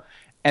flow,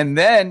 and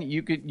then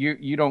you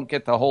don't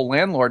get the whole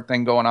landlord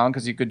thing going on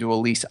because you could do a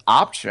lease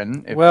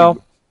option.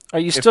 Are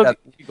you if still that's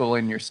legal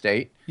in your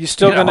state? You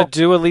still going to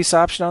do a lease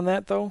option on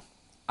that though?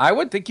 I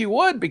would think you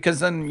would, because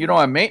then you don't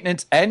have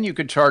maintenance and you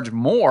could charge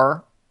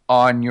more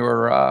on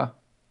your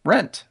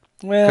rent.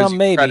 Well, you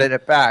maybe credit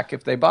it back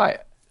if they buy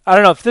it. I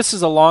don't know if this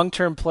is a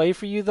long-term play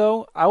for you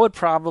though. I would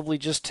probably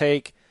just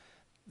take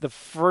the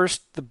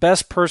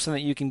best person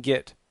that you can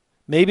get.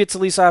 Maybe it's a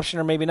lease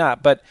option or maybe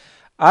not, but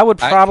I would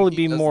probably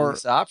be more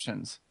lease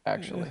options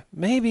actually.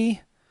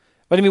 Maybe.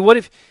 But I mean,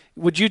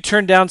 would you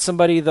turn down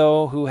somebody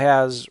though who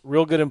has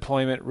real good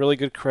employment, really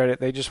good credit?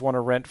 They just want to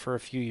rent for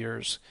a few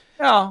years.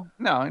 No,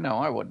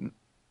 I wouldn't.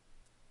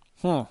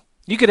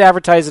 You could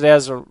advertise it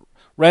as a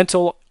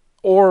rental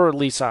or a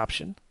lease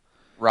option,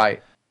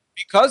 right?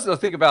 Because they'll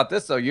think about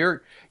this though.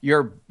 Your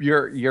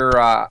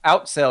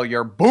out sale,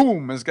 your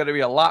boom is going to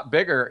be a lot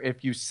bigger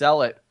if you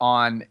sell it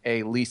on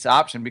a lease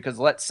option. Because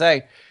let's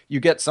say you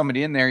get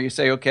somebody in there, you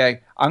say,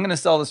 okay, I'm going to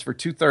sell this for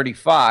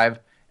 $235.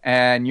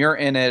 And you're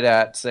in it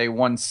at, say,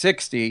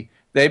 $160,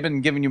 they've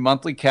been giving you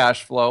monthly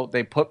cash flow.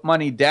 They put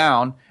money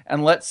down,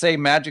 and let's say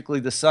magically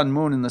the sun,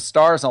 moon, and the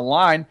stars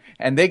align,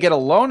 and they get a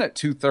loan at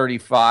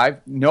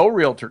 $235, no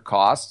realtor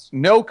costs,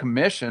 no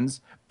commissions,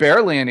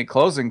 barely any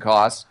closing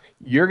costs.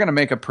 You're going to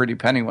make a pretty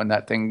penny when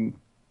that thing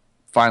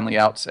finally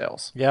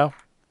outsales. Yeah,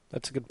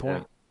 that's a good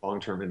point. Yeah,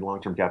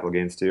 long-term capital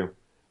gains too.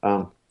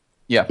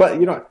 Yeah. But,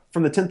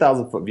 from the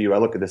 10,000-foot view, I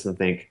look at this and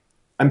think,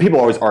 and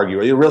people always argue,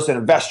 are you a real estate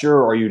investor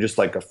or are you just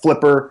like a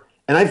flipper?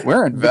 And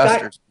we're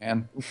investors,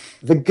 man.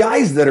 The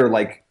guys that are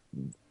like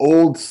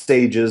old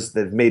sages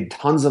that have made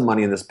tons of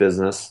money in this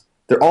business,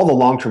 they're all the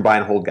long-term buy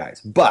and hold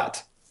guys.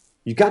 But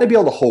you got to be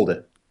able to hold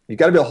it. You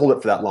got to be able to hold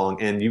it for that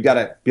long, and you got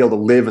to be able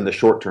to live in the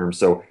short term.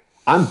 So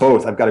I'm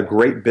both. I've got a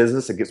great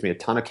business that gives me a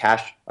ton of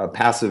cash,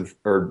 passive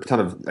or a ton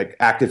of like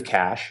active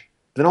cash.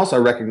 Then also I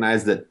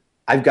recognize that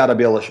I've got to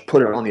be able to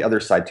put it on the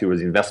other side too, as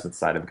the investment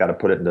side. I've got to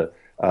put it into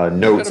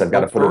notes. I've got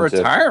to put it into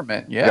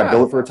retirement. Yeah, I've got to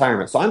build it for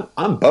retirement. So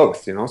I'm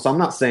both. So I'm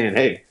not saying,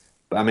 hey,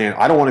 I mean,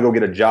 I don't want to go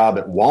get a job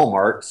at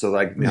Walmart. So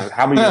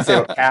how many you save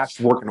up cash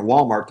working at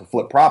Walmart to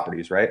flip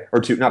properties, right? Or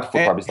not to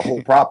flip properties, the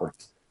whole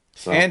properties.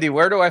 So, Andy,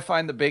 where do I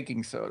find the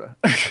baking soda?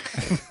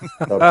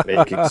 The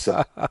baking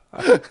soda.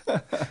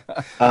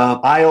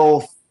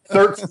 Aisle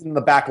 13 in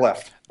the back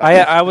left.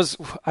 I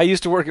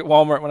used to work at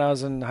Walmart when I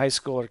was in high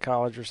school or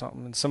college or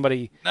something, and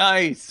somebody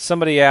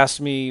asked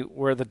me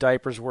where the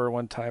diapers were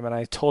one time, and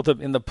I told them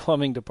in the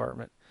plumbing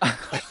department.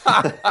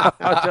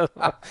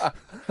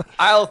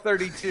 Aisle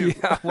 32.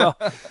 Yeah, well,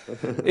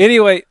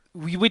 anyway,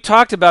 we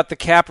talked about the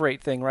cap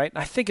rate thing, right?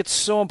 And I think it's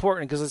so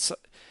important because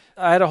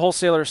I had a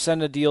wholesaler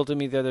send a deal to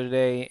me the other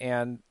day,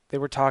 and they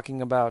were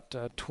talking about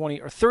 20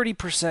 or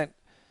 30%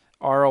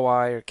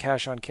 ROI or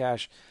cash on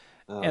cash.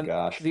 Oh,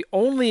 gosh. The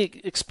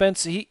only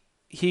expense he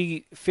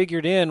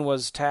figured in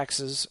was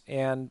taxes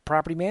and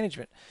property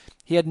management.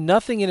 He had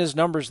nothing in his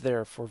numbers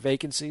there for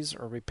vacancies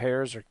or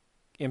repairs or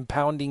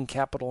impounding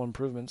capital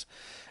improvements.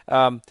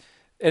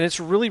 and it's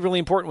really, really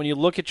important when you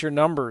look at your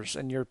numbers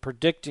and you're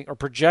predicting or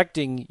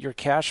projecting your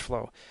cash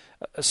flow.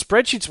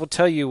 Spreadsheets will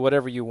tell you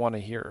whatever you want to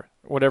hear,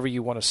 whatever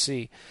you want to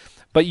see.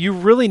 But you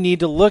really need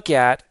to look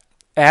at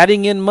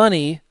adding in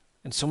money,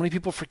 and so many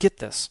people forget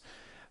this.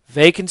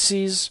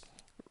 Vacancies,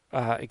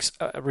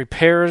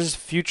 repairs,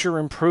 future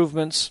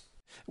improvements.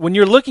 When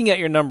you're looking at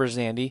your numbers,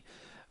 Andy,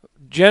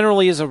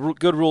 generally as a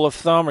good rule of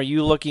thumb, are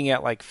you looking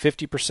at like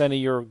 50% of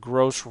your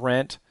gross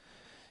rent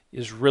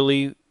is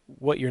really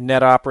what your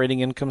net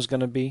operating income is going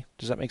to be?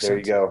 Does that make sense? There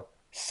you go.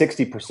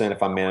 60%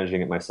 if I'm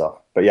managing it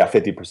myself. But yeah,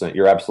 50%.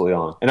 You're absolutely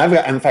on. And I've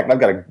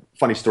got a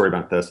funny story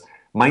about this.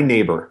 My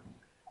neighbor,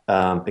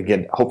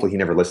 again, hopefully he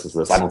never listens to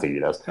this. I don't think he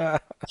does.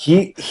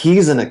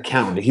 He's an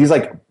accountant. He's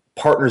like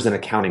partners in an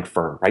accounting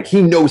firm, right?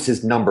 He knows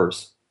his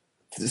numbers,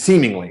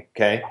 seemingly,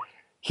 okay?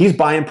 He's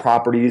buying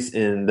properties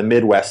in the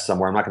Midwest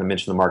somewhere. I'm not going to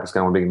mention the markets because I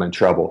don't want to make him in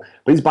trouble.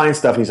 But he's buying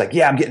stuff, and he's like,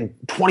 yeah, I'm getting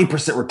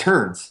 20%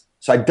 returns.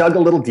 So I dug a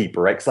little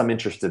deeper, right, because I'm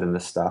interested in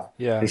this stuff.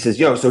 Yeah. And he says,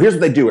 so here's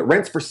what they do. It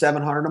rents for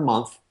 $700 a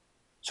month.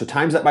 So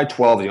times that by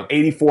 12,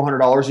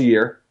 $8,400 a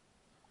year.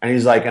 And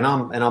he's like, and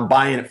I'm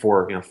buying it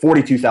for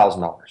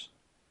 $42,000.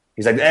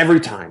 He's like, every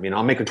time,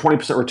 I'm making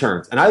 20%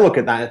 returns. And I look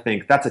at that and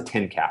think that's a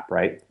 10 cap,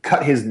 right?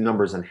 Cut his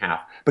numbers in half.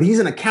 But he's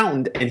an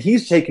accountant and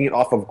he's taking it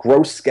off of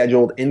gross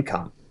scheduled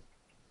income.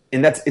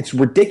 And it's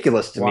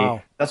ridiculous to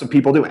me. That's what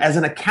people do. As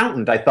an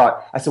accountant, I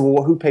said,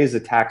 well, who pays the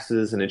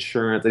taxes and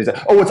insurance? And he's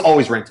like, it's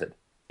always rented.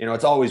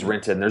 It's always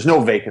rented and there's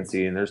no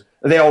vacancy and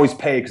they always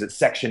pay because it's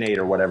Section 8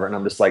 or whatever. And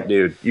I'm just like,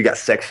 dude, you got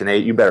Section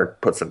 8. You better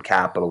put some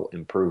capital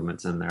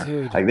improvements in there.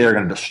 Dude. Like they're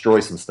going to destroy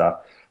some stuff.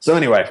 So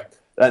anyway,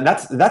 and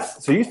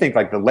that's so you think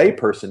like the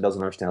layperson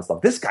doesn't understand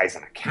stuff. This guy's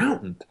an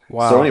accountant.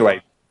 Wow. So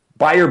anyway,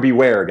 buyer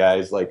beware,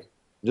 guys. Like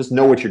just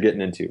know what you're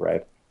getting into,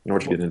 right? Know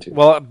what you're getting into.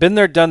 Well, I've been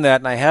there, done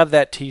that, and I have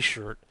that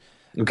T-shirt.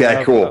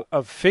 Okay, cool.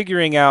 Of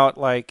figuring out,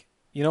 like,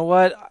 you know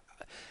what?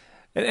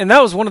 And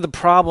that was one of the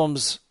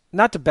problems,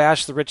 not to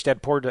bash the Rich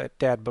Dad, Poor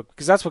Dad book,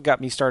 because that's what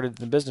got me started in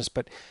the business,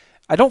 but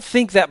I don't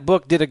think that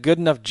book did a good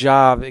enough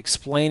job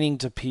explaining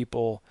to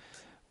people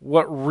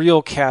what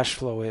real cash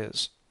flow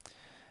is.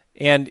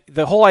 And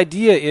the whole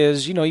idea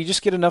is, you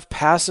just get enough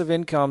passive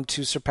income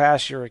to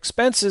surpass your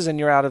expenses and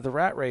you're out of the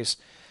rat race.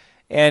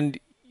 And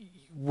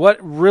what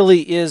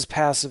really is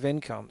passive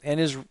income? And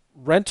is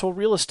rental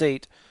real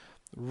estate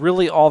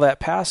really all that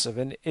passive?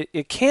 And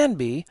it can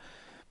be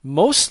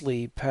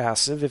mostly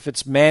passive if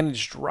it's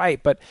managed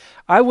right, but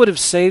I would have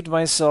saved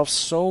myself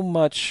so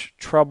much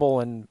trouble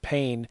and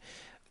pain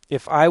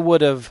if I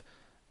would have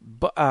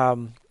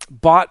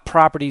bought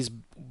properties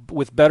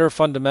with better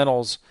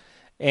fundamentals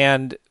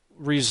and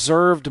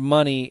reserved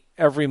money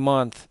every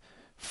month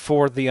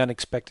for the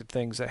unexpected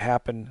things that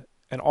happen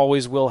and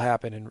always will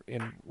happen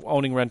in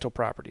owning rental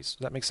properties.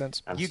 Does that make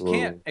sense? Absolutely.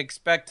 You can't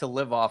expect to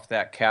live off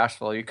that cash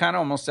flow. You kind of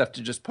almost have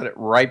to just put it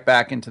right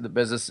back into the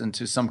business,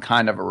 into some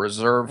kind of a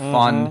reserve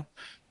fund,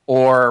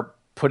 or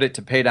put it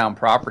to pay down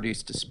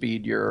properties to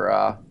speed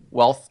your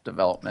wealth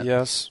development.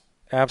 Yes,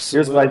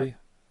 absolutely.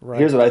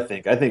 Here's what I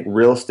think. I think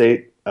real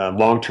estate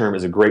long-term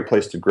is a great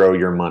place to grow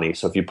your money.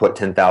 So if you put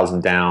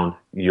 $10,000 down,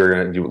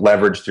 your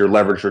leverage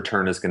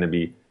return is going to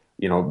be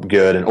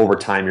good, and over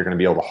time you're going to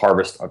be able to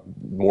harvest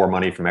more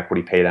money from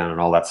equity pay down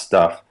and all that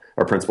stuff,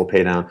 or principal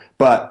pay down.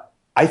 But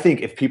I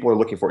think if people are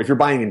looking if you're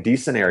buying in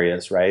decent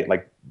areas, right,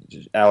 like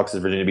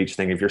Alex's Virginia Beach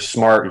thing, if you're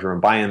smart, if you're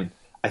buying,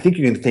 I think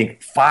you can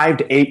think 5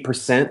 to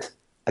 8%,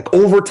 like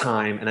over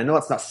time. And I know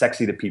that's not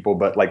sexy to people,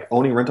 but like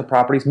owning rental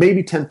properties,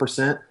 maybe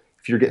 10%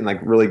 if you're getting like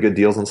really good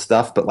deals and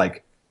stuff. But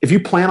like if you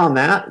plan on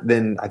that,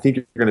 then I think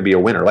you're going to be a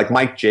winner. Like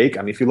Mike Jake,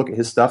 I mean, if you look at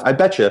his stuff, I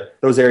bet you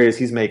those areas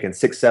he's making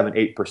 6, 7,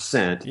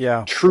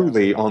 8%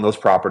 truly on those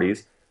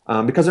properties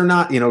because they're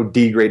not,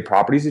 D grade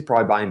properties. He's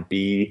probably buying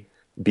B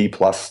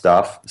plus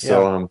stuff.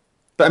 So,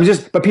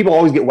 but people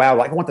always get wowed.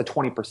 Like I want the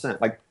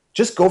 20%. Like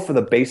just go for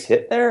the base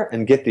hit there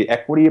and get the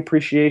equity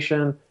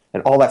appreciation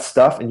and all that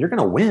stuff, and you're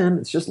going to win.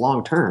 It's just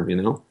long term,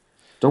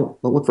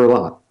 Don't look for a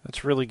lot.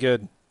 That's really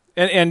good.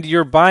 And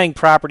you're buying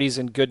properties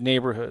in good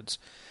neighborhoods.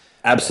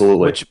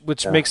 Absolutely.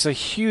 Which makes a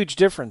huge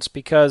difference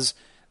because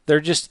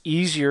they're just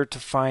easier to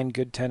find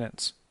good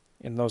tenants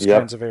in those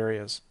kinds of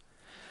areas.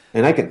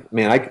 And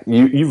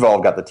you've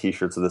all got the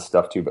T-shirts of this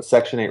stuff too, but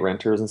Section 8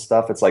 renters and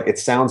stuff, it's like it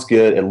sounds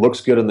good, it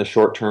looks good in the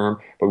short term,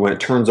 but when it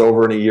turns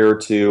over in a year or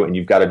two and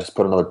you've got to just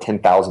put another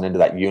 $10,000 into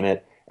that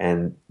unit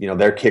and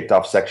they're kicked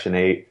off Section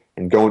 8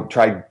 and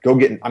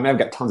I've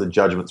got tons of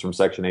judgments from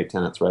Section 8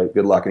 tenants, right?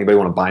 Good luck. Anybody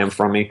want to buy them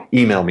from me?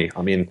 Email me.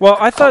 Well,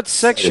 I thought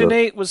Section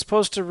 8 was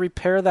supposed to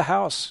repair the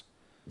house.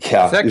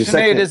 Yeah, Section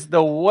 8 is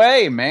the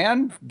way,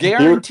 man.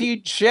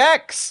 Guaranteed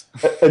checks.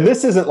 And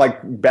this isn't like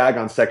bag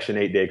on Section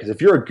 8 day, because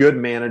if you're a good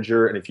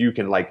manager and if you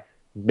can like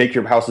make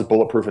your houses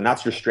bulletproof and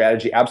that's your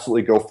strategy,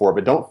 absolutely go for it.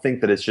 But don't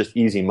think that it's just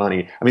easy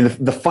money. I mean,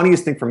 the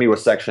funniest thing for me with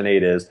Section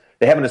 8 is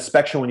they have an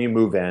inspection when you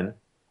move in,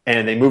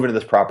 and they move into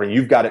this property and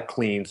you've got it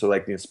clean, so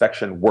like the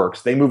inspection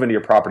works. They move into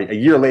your property. A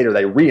year later,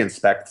 they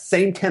re-inspect,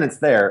 same tenants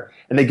there,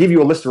 and they give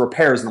you a list of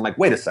repairs. And I'm like,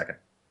 wait a second.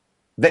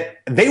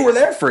 They were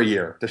there for a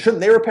year. Shouldn't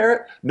they repair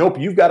it? Nope,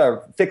 you've got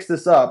to fix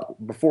this up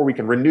before we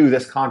can renew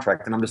this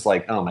contract. And I'm just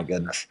like, oh my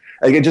goodness.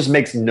 Like, it just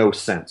makes no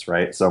sense,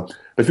 right? So,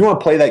 but if you want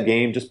to play that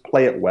game, just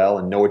play it well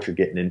and know what you're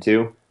getting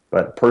into.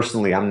 But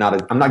personally, I'm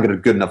not a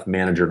good enough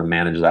manager to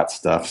manage that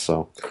stuff.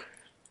 So,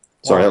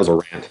 sorry, that was a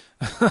rant.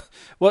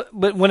 Well,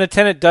 but when a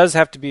tenant does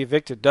have to be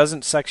evicted,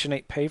 doesn't Section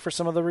 8 pay for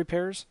some of the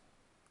repairs?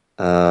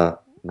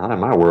 Not in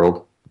my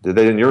world. Did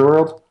they in your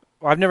world?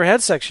 Well, I've never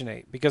had Section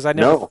 8 because I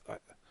never.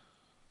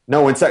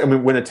 No,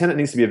 when a tenant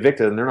needs to be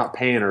evicted and they're not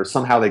paying, or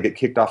somehow they get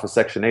kicked off of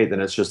Section 8, then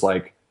it's just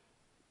like,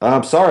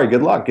 I'm sorry,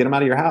 good luck, get them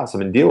out of your house. I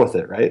mean, deal with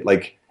it, right?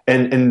 Like,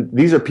 and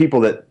these are people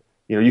that,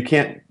 you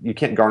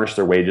can't garnish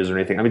their wages or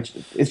anything. I mean,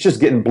 it's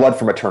just getting blood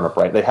from a turnip,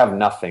 right? They have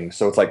nothing,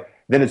 so it's like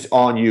then it's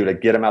on you to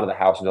get them out of the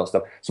house and all that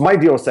stuff. So my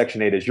deal with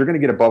Section 8 is you're going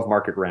to get above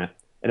market rent,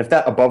 and if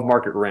that above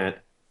market rent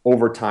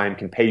over time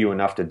can pay you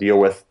enough to deal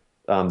with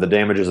the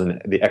damages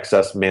and the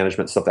excess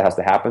management stuff that has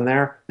to happen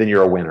there, then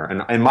you're a winner.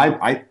 And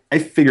I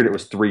figured it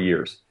was 3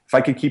 years. If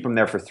I could keep them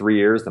there for 3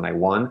 years, then I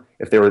won.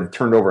 If they were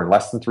turned over in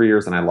less than 3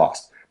 years, then I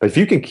lost. But if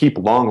you can keep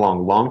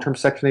long-term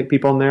Section 8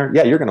 people in there,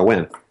 yeah, you're going to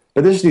win.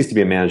 But this needs to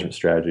be a management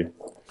strategy.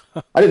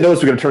 I didn't know this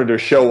was going to turn into a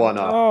show on.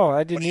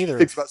 I didn't either.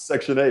 Thinks about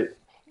Section 8.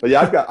 But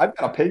yeah, I've got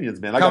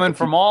opinions, man. Coming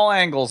from all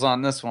angles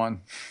on this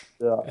one.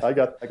 Yeah, I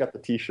got the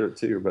T-shirt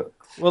too. But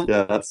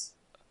yeah, that's.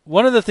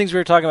 One of the things we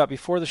were talking about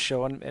before the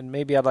show, and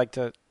maybe I'd like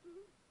to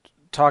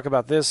talk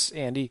about this,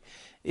 Andy,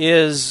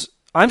 is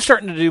I'm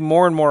starting to do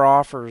more and more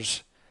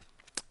offers,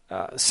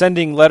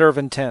 sending letter of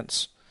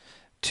intents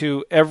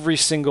to every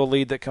single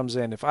lead that comes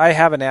in. If I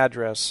have an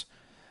address,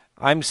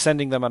 I'm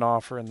sending them an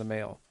offer in the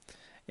mail.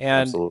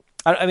 And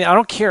I mean, I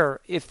don't care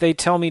if they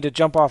tell me to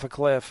jump off a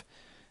cliff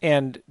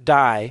and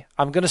die.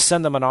 I'm going to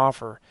send them an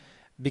offer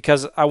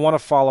because I want to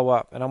follow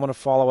up, and I want to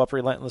follow up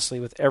relentlessly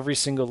with every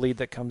single lead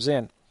that comes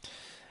in.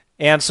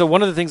 And so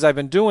one of the things I've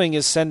been doing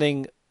is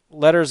sending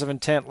letters of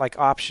intent, like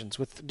options,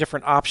 with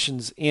different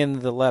options in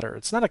the letter.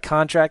 It's not a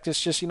contract.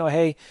 It's just,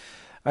 hey,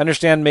 I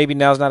understand maybe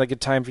now's not a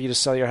good time for you to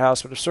sell your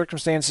house, but if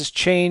circumstances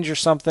change or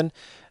something,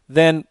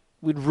 then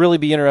we'd really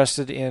be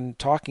interested in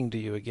talking to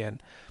you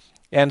again.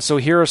 And so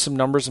here are some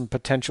numbers and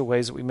potential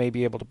ways that we may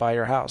be able to buy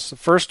your house. The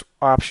first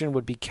option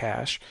would be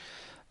cash.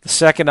 The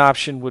second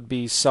option would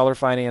be seller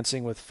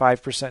financing with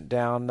 5%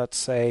 down, let's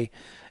say,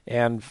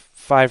 and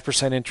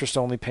 5%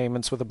 interest-only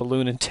payments with a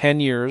balloon in 10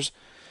 years.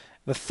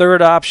 The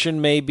third option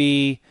may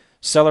be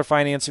seller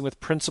financing with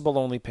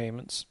principal-only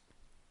payments.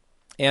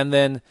 And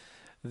then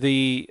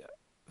the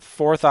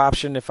fourth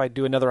option, if I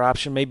do another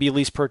option, may be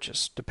lease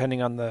purchase,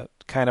 depending on the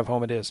kind of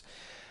home it is.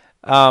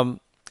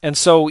 And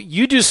so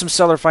you do some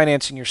seller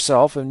financing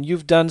yourself, and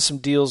you've done some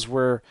deals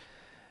where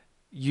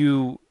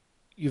you've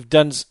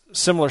done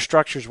similar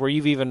structures where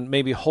you've even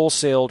maybe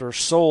wholesaled or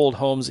sold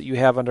homes that you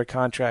have under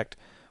contract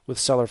with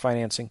seller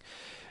financing.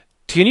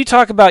 Can you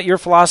talk about your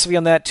philosophy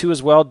on that too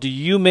as well? Do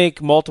you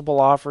make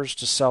multiple offers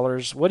to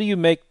sellers? What do you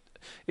make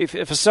if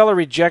a seller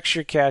rejects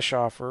your cash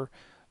offer?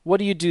 What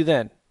do you do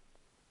then?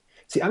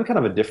 See, I'm kind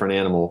of a different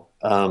animal.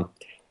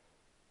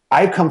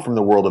 I come from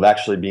the world of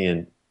actually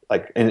being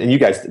like, and you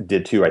guys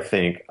did too, I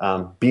think,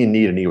 being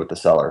knee to knee with the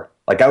seller.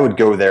 Like I would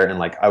go there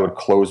and I would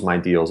close my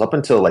deals up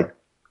until a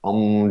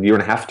year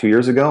and a half, 2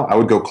 years ago. I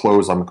would go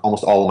close on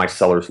almost all of my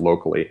sellers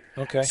locally.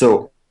 Okay.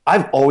 So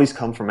I've always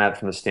come from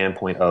the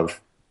standpoint of,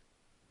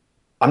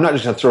 I'm not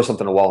just going to throw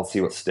something on the wall and see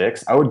what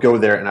sticks. I would go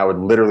there and I would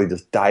literally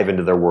just dive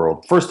into their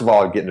world. First of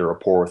all, I'd get into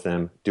rapport with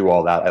them, do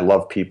all that. I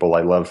love people.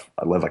 I love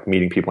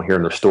meeting people and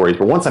hearing their stories.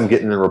 But once I'm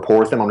getting in rapport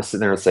with them, I'm going to sit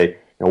there and say,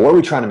 what are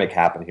we trying to make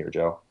happen here,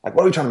 Joe? What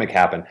are we trying to make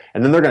happen?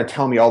 And then they're going to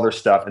tell me all their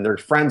stuff, and they're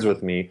friends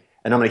with me,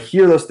 and I'm going to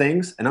hear those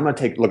things, and I'm going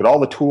to look at all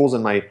the tools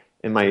in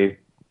my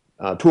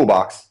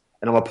toolbox,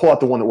 and I'm going to pull out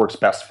the one that works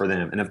best for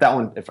them. And if that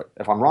one,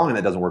 if I'm wrong and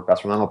that doesn't work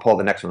best for them, I'm going to pull out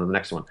the next one and the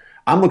next one.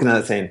 I'm looking at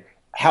it saying,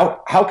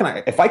 how can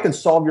I, if I can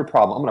solve your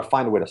problem, I'm going to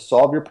find a way to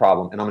solve your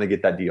problem, and I'm going to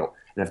get that deal.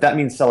 And if that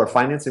means seller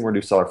financing, we're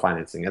going to do seller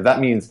financing. If that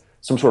means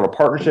some sort of a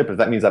partnership, if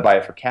that means I buy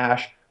it for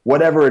cash,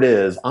 whatever it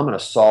is, I'm going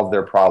to solve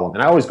their problem.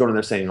 And I always go to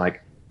them saying,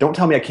 don't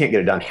tell me I can't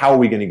get it done. How are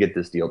we going to get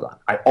this deal done?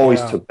 I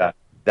always took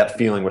that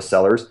feeling with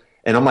sellers.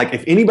 And I'm like,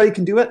 if anybody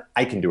can do it,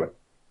 I can do it.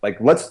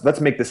 Let's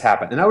make this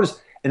happen.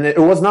 And it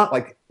was not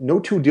no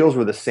two deals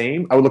were the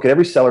same. I would look at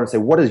every seller and say,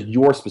 what is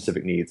your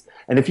specific needs?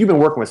 And if you've been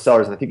working with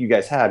sellers, and I think you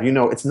guys have,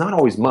 it's not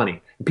always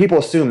money. People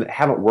assume that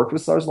haven't worked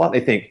with sellers a lot.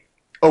 They think,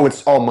 oh,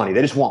 it's all money.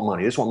 They just want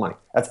money. They just want money.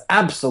 That's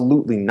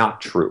absolutely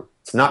not true.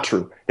 It's not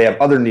true. They have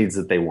other needs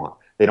that they want.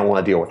 They don't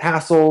want to deal with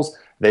hassles.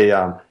 They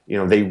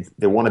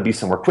want to be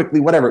somewhere quickly,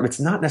 whatever. It's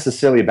not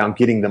necessarily about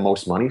getting the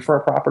most money for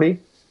a property.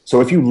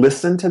 So if you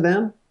listen to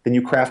them, then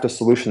you craft a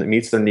solution that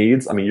meets their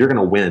needs. I mean, you're going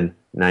to win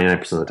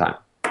 99% of the time.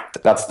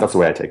 That's the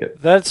way I take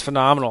it. That's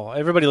phenomenal.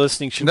 Everybody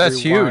listening should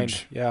That's rewind.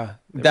 Huge. Yeah.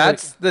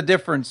 That's the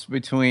difference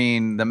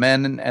between the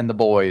men and the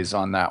boys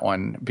on that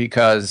one,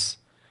 because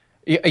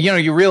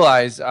you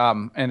realize,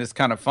 and it's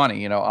kind of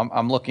funny,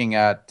 I'm looking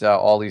at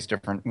all these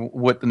different,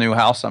 with the new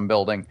house I'm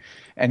building,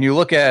 and you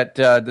look at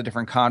the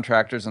different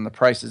contractors and the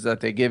prices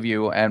that they give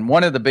you, and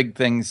one of the big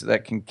things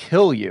that can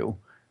kill you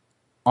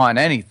on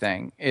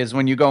anything is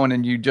when you go in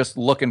and you just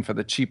looking for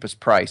the cheapest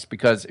price,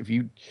 because if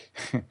you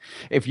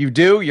if you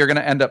do, you're going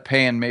to end up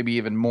paying maybe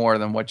even more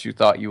than what you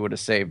thought you would have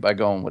saved by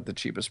going with the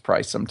cheapest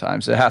price.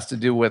 Sometimes it has to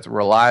do with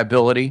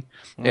reliability.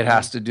 It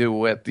has to do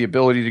with the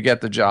ability to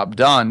get the job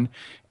done,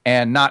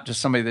 and not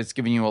just somebody that's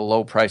giving you a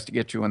low price to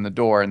get you in the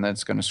door and then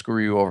it's going to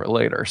screw you over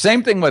later.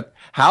 Same thing with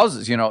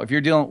houses. You know, if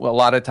you're dealing, well, a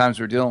lot of times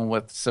we're dealing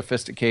with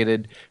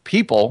sophisticated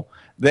people.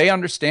 They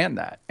understand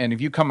that. And if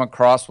you come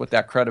across with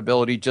that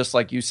credibility, just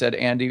like you said,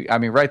 Andy, I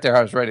mean, right there,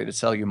 I was ready to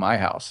sell you my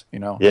house, you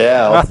know?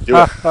 Yeah, let's do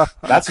it.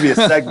 That should be a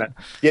segment.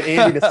 Get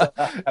Andy to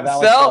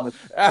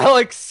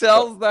Alex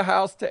sells the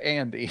house to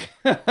Andy.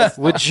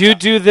 Would you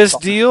do this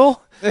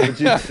deal? Would you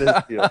do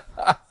this deal?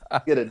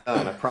 Get it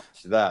done. I promise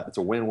you that. It's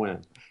a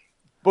win-win.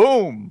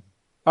 Boom.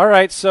 All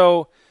right,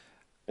 so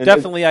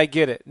definitely I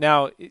get it.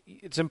 Now,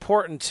 it's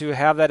important to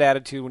have that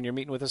attitude when you're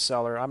meeting with a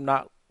seller. I'm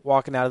not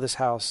walking out of this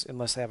house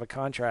unless they have a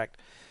contract.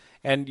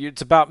 And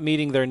it's about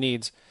meeting their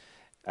needs.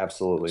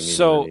 Absolutely.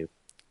 So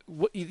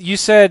you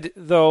said,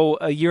 though,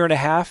 a year and a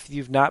half,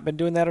 you've not been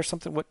doing that or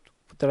something? What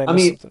did I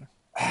miss something?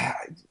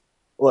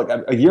 Look,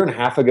 a year and a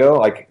half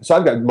ago, so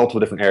I've got multiple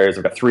different areas.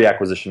 I've got 3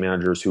 acquisition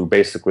managers who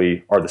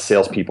basically are the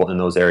salespeople in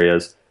those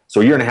areas.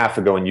 So a year and a half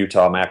ago in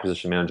Utah, my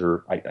acquisition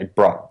manager, I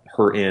brought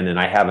her in, and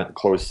I haven't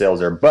closed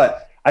sales there.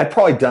 But I've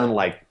probably done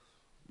like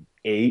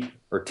 8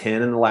 or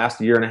 10 in the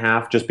last year and a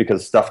half, just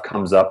because stuff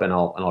comes up and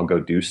I'll go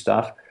do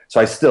stuff. So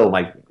I still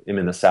am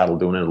in the saddle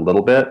doing it a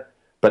little bit.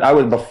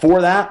 But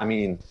before that, I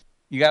mean,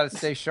 you got to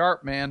stay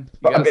sharp, man.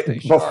 You got to stay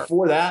sharp.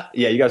 Before that,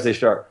 yeah, you got to stay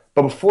sharp.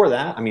 But before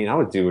that, I mean, I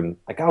was doing,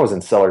 I was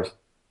in sellers.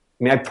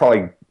 I mean,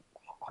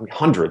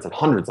 hundreds and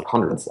hundreds and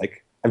hundreds.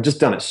 I've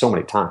just done it so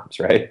many times,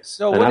 right?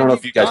 So and I don't know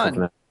if you guys come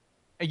from that.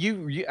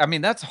 I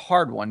mean, that's a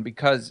hard one,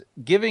 because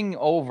giving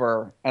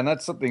over, and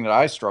that's something that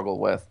I struggle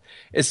with,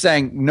 is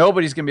saying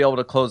nobody's going to be able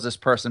to close this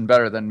person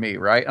better than me,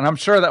 right? And I'm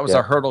sure that was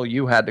a hurdle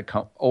you had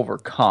to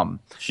overcome.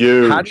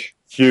 Huge.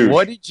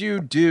 What did you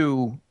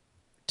do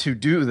to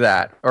do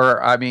that?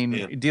 Or, I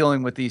mean,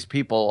 dealing with these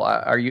people,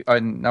 are you,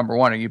 number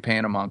one, are you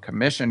paying them on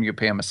commission? You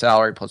pay them a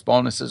salary plus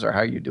bonuses, or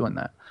how are you doing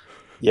that?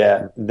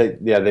 Yeah,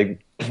 they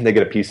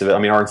get a piece of it. I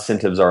mean, our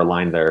incentives are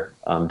aligned there,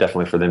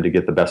 definitely for them to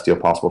get the best deal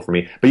possible for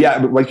me. But yeah,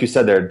 like you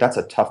said there, that's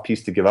a tough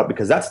piece to give up,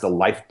 because that's the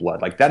lifeblood.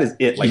 That is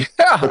it.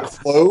 The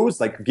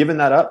close, giving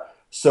that up.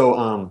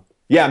 So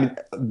yeah, I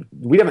mean,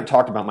 we haven't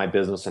talked about my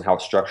business and how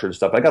it's structured and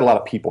stuff. I got a lot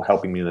of people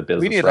helping me in the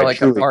business. We need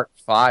a part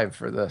 5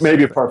 for this.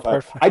 Maybe a part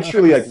 5. I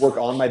truly work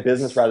on my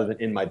business rather than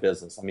in my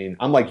business. I mean,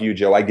 I'm like you,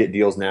 Joe. I get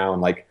deals now,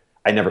 and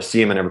I never see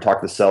them. I never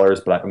talk to the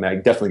sellers, but I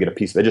definitely get a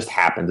piece of it. It just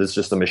happens. It's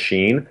just a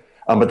machine.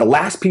 But the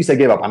last piece I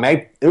gave up,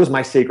 it was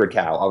my sacred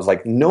cow. I was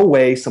like, no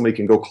way somebody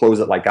can go close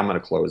it like I'm going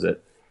to close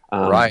it.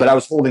 Right. But I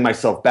was holding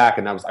myself back,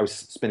 and I was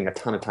spending a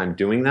ton of time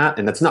doing that.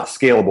 And that's not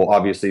scalable,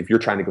 obviously, if you're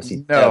trying to go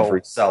see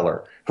every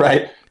seller,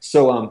 right?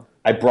 So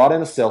I brought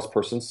in a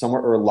salesperson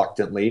somewhat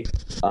reluctantly,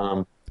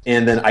 and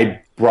then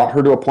I brought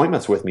her to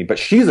appointments with me. But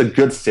she's a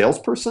good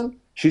salesperson.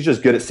 She's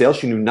just good at sales.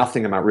 She knew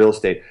nothing about real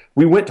estate.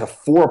 We went to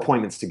 4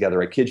 appointments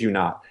together, I kid you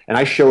not. And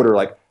I showed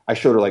her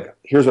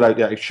here's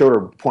what I showed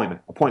her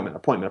appointment.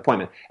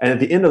 And at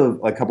the end of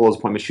a couple of those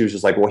appointments, she was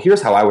just like, well,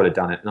 here's how I would have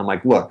done it. And I'm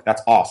like, look,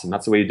 that's awesome.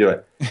 That's the way you do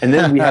it. And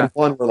then we had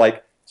one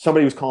where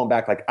somebody was calling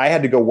back, I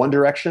had to go one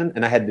direction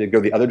and I had to go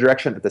the other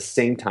direction at the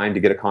same time to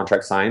get a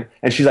contract signed.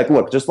 And she's like,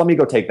 look, just let me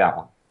go take that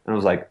one. And I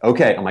was like,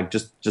 okay. I'm like,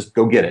 just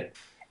go get it.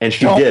 And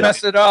she did. Don't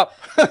mess it up.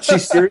 She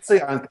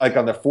seriously, on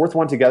the 4th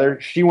one together,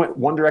 she went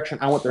one direction,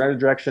 I went the other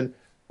direction.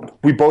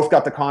 We both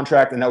got the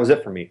contract, and that was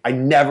it for me. I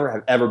never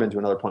have ever been to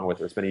another appointment with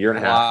her. It's been a year and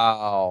a half.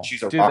 Wow. She's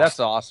Dude, that's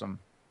awesome.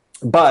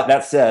 But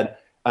that said,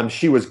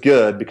 she was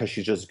good because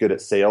she's just good at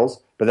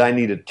sales. But then I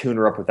needed to tune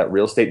her up with that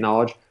real estate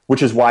knowledge,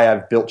 which is why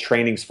I've built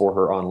trainings for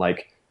her on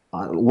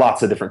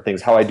lots of different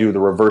things. How I do the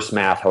reverse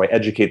math, how I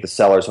educate the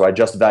sellers, how I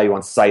adjust value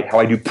on site, how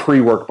I do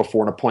pre-work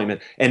before an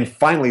appointment. And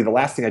finally, the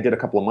last thing I did a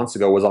couple of months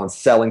ago was on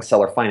selling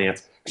seller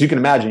finance. Because you can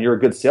imagine you're a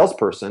good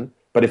salesperson,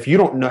 but if you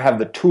don't have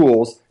the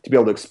tools to be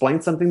able to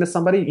explain something to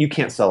somebody, you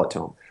can't sell it to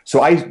them.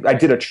 So I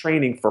did a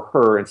training for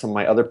her and some of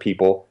my other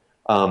people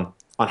on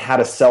how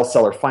to sell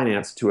seller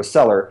finance to a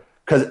seller.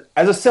 Because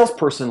as a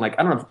salesperson, I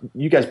don't know if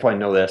you guys probably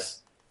know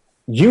this,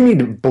 you need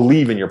to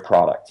believe in your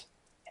product.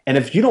 And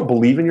if you don't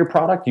believe in your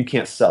product, you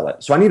can't sell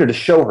it. So I needed to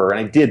show her, and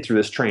I did through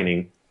this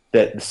training,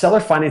 that the seller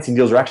financing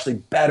deals are actually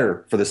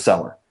better for the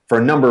seller for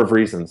a number of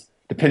reasons,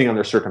 depending on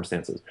their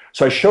circumstances.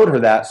 So I showed her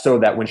that so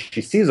that when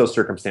she sees those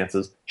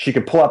circumstances, she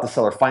could pull out the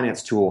seller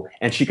finance tool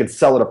and she could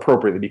sell it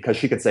appropriately, because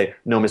she could say,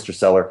 no, Mr.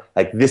 Seller,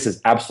 this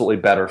is absolutely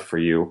better for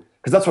you.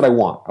 Because that's what I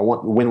want. I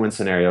want win-win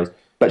scenarios.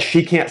 But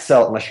she can't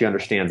sell it unless she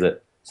understands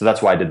it. So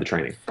that's why I did the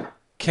training.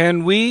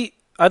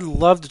 I'd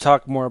love to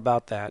talk more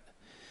about that.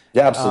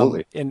 Yeah,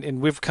 absolutely.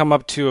 And we've come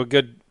up to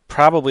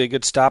probably a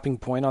good stopping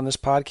point on this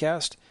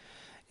podcast.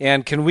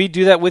 And can we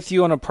do that with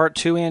you on a part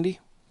 2, Andy?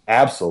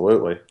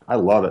 Absolutely. I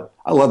love it.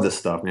 I love this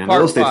stuff, man. Part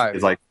Real estate 5.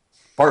 is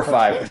Part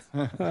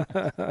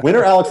 5. When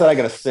are Alex and I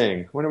going to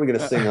sing? When are we going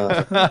to sing?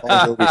 Is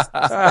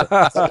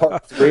that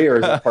part 3 or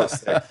is that part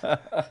 6?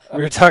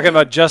 We were talking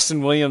about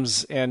Justin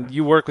Williams, and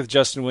you work with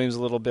Justin Williams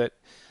a little bit.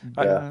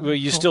 Yeah. Well,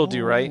 you still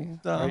do, right?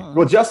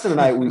 Well, Justin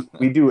and I,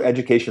 we do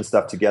education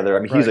stuff together.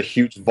 I mean, he's a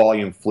huge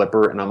volume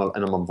flipper, and I'm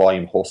a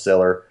volume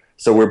wholesaler.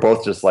 So we're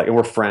both just like, and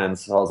we're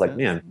friends. So I was like,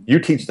 man, you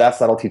teach that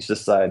side, I'll teach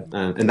this side,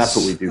 and that's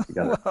what we do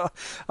together.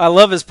 I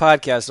love his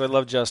podcast. So I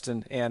love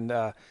Justin, and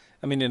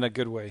I mean in a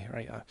good way,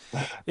 right?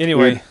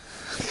 Anyway, dude,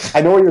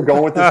 I know where you're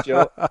going with this,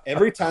 Joe.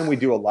 Every time we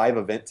do a live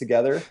event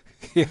together,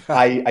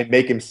 I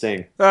make him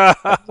sing.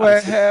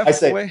 We're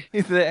halfway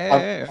I'm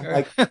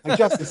there. like,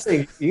 Justin,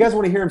 sing. You guys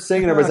want to hear him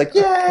sing? And everybody's like,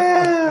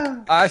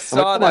 yeah. I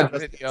saw that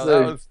Justin, video. sing.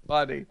 That was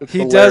funny. It's he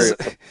hilarious.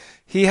 does.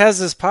 He has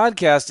this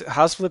podcast,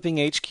 House Flipping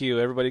HQ.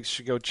 Everybody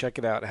should go check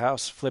it out,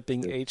 House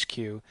Flipping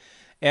HQ.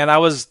 And I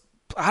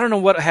don't know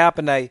what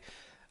happened.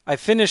 I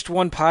finished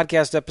one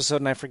podcast episode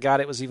and I forgot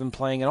it was even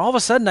playing. And all of a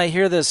sudden I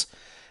hear this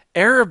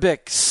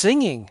Arabic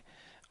singing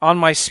on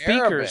my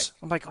speakers.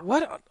 Arabic. I'm like,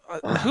 what?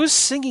 Who's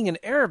singing in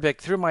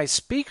Arabic through my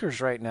speakers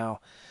right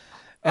now?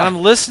 And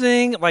I'm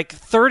listening like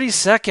 30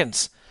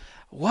 seconds.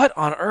 What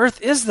on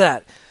earth is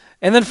that?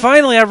 And then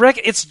finally I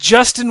reckon it's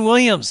Justin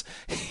Williams.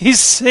 He's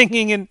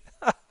singing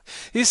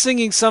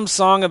some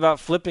song about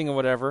flipping or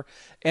whatever,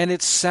 and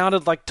it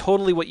sounded like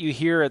totally what you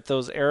hear at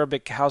those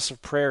Arabic house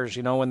of prayers,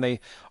 you know, when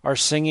they are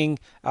singing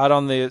out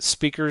on the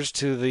speakers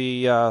to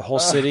the whole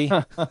city.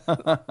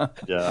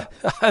 Yeah.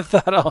 I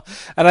thought,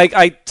 and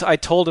I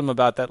told him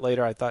about that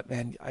later. I thought,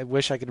 man, I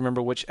wish I could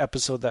remember which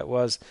episode that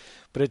was,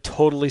 but it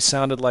totally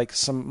sounded like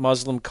some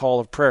Muslim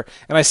call of prayer.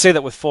 And I say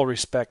that with full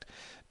respect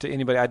to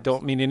anybody. I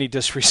don't mean any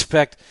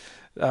disrespect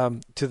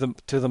to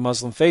the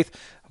Muslim faith,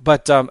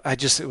 but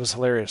it was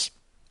hilarious.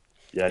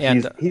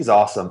 Yeah, he's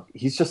awesome.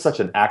 He's just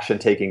such an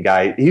action-taking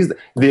guy. He's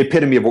the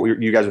epitome of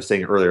what you guys were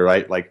saying earlier,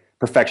 right? Like,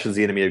 perfection's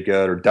the enemy of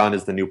good, or done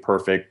is the new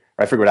perfect.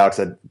 I forget what Alex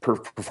said.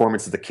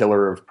 Performance is the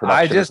killer of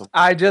production.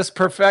 I just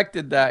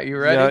perfected that. You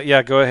ready?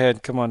 Yeah, go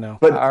ahead. Come on now.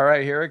 All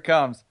right, here it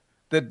comes.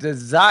 The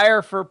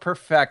desire for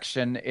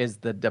perfection is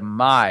the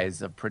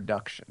demise of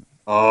production.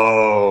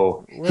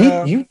 Oh,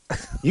 well, you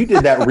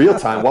did that real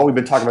time while we've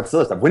been talking about this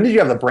other stuff. When did you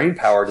have the brain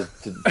power to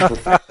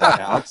perfect that,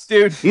 Alex?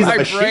 Dude, he's a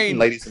machine,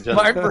 ladies and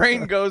gentlemen. My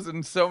brain goes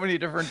in so many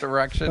different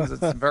directions.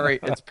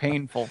 It's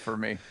painful for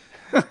me.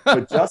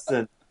 But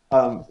Justin,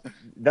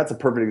 that's a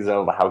perfect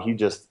example of how he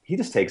just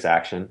takes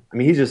action. I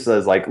mean, he just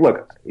says like,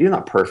 look, you're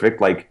not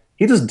perfect. Like,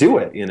 he just do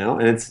it, you know,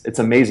 and it's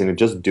amazing.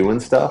 Just doing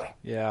stuff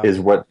is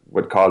what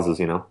causes,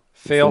 you know,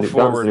 fail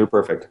forward. New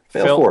perfect.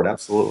 Fail forward,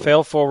 absolutely.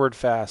 Fail forward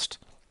fast.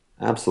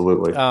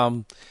 Absolutely.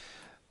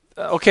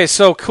 Okay,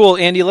 so cool,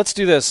 Andy. Let's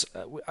do this.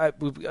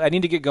 I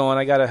need to get going.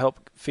 I got to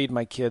help feed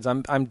my kids.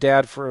 I'm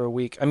dad for a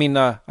week. I mean,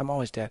 I'm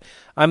always dad.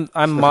 I'm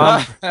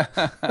mom.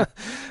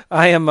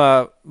 I am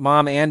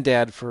mom and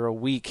dad for a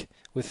week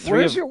with 3.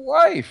 Where's your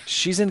wife?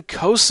 She's in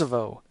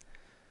Kosovo.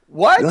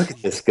 What? Look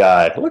at this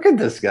guy.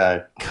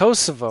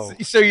 Kosovo.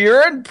 So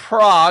you're in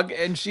Prague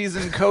and she's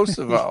in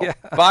Kosovo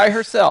by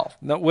herself.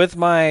 No, with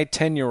my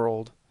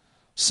 10-year-old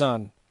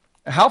son.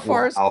 How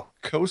far is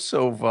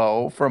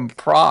Kosovo from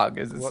Prague?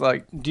 Is it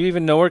like? Do you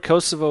even know where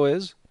Kosovo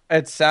is?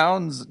 It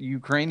sounds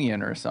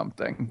Ukrainian or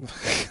something.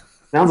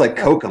 Sounds like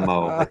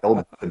Kokomo, like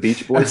the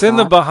Beach Boys. It's in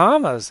the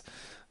Bahamas.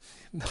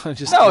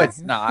 No,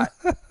 it's not.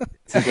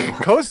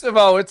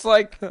 Kosovo. It's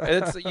like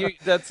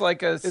that's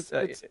like a.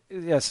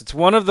 Yes, it's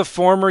one of the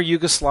former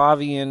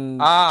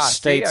Yugoslavian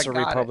states or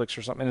republics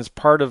or something. And it's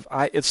part of.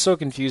 It's so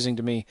confusing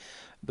to me.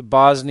 The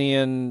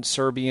Bosnian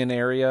Serbian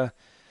area.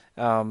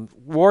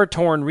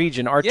 War-torn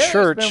region. Our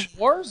church. There's been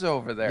wars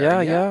over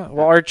there. Yeah.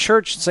 Well, our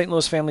church, St.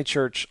 Louis Family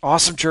Church,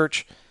 awesome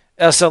church,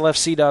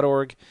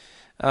 slfc.org.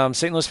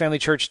 St. Louis Family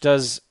Church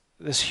does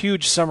this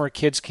huge summer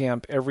kids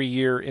camp every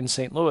year in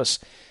St. Louis,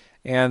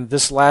 and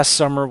this last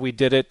summer we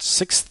did it.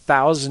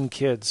 6,000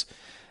 kids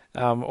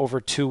over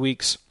 2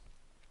 weeks,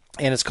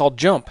 and it's called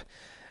Jump.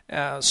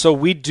 So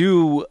we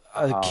do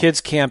a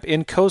kids camp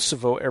in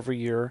Kosovo every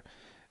year.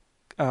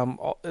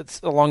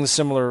 It's along the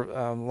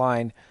similar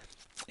line.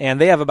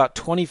 And they have about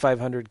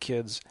 2,500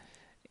 kids,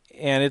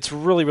 and it's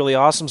really, really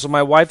awesome. So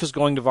my wife is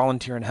going to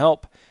volunteer and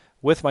help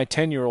with my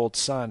 10-year-old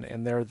son,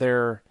 and they're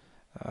there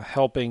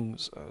helping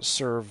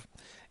serve.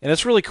 And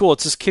it's really cool.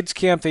 It's this kids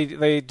camp.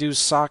 They do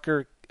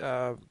soccer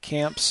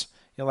camps,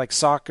 you know, like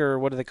soccer,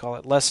 what do they call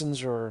it,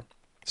 lessons or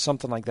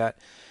something like that.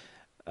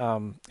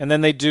 And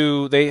then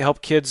they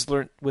help kids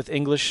learn with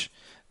English.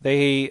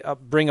 They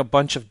bring a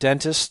bunch of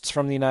dentists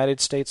from the United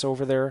States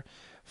over there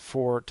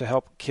to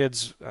help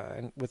kids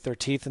with their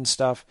teeth and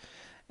stuff,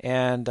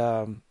 and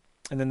then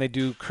they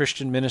do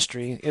Christian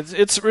ministry.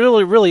 It's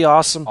really, really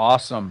awesome.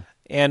 Awesome.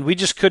 And we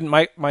just couldn't.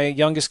 My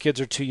youngest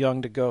kids are too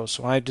young to go,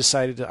 so I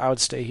decided I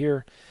would stay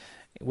here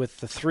with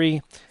the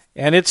 3,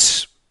 and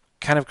it's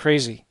kind of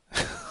crazy.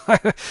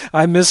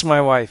 I miss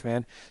my wife,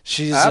 man.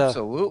 She's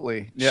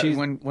Absolutely. Yeah, she's-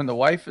 when the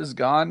wife is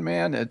gone,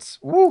 man, it's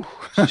woo.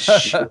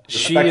 she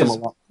Respect them is a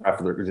lot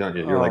after they're young.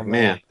 You're Oh, like,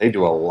 man, they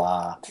do a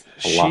lot.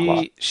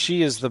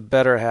 she is the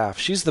better half.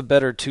 She's the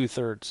better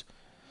 2/3.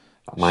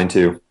 Mine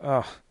too.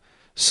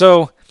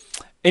 So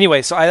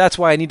anyway, that's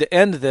why I need to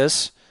end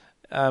this.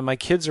 My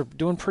kids are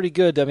doing pretty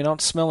good. I mean, I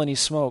don't smell any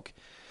smoke.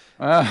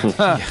 But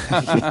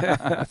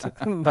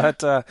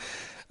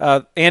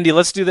Andy,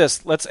 let's do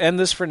this. Let's end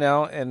this for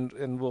now,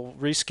 and we'll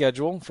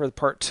reschedule for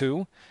part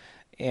 2.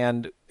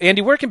 And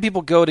Andy, where can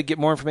people go to get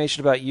more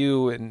information about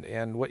you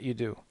and what you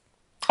do?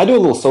 I do a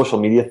little social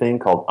media thing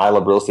called I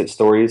Love Real Estate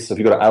Stories. So if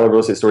you go to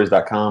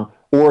iloverealestatestories.com,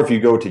 or if you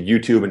go to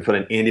YouTube and put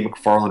in Andy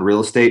McFarland Real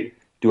Estate,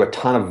 do a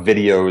ton of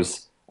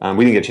videos.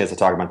 We didn't get a chance to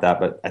talk about that,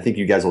 but I think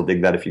you guys will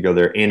dig that if you go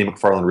there. Andy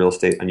McFarland Real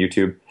Estate on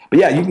YouTube. But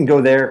yeah, you can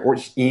go there or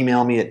just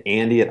email me at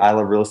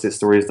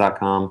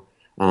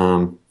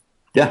andy@iloverealestatestories.com.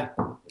 Yeah,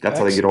 that's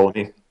how they get a hold of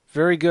me.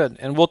 Very good.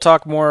 And we'll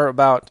talk more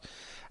about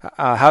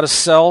how to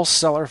sell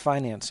seller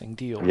financing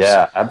deals.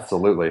 Yeah,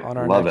 absolutely. On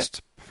our Love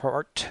next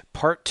part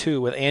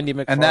 2 with Andy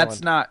McFarland. And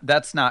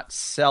that's not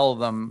sell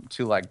them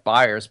to like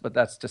buyers, but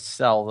that's to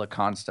sell the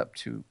concept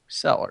to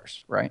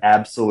sellers, right?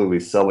 Absolutely.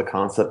 Sell the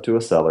concept to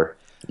a seller.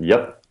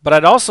 Yep. But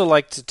I'd also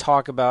like to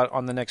talk about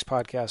on the next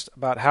podcast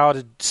about how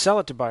to sell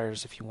it to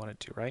buyers if you wanted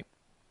to, right?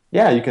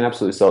 Yeah, you can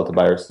absolutely sell it to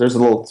buyers. There's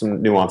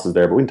some nuances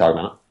there, but we can talk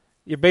about it.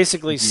 You're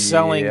basically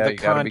selling the you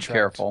gotta contract. be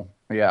careful.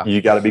 Yeah.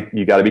 You got to be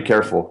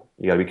careful.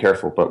 You got to be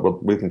careful,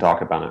 but we can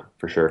talk about it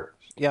for sure.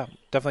 Yeah,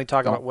 definitely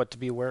talk about what to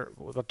be aware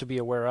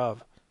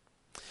of.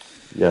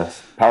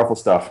 Yes, powerful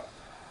stuff.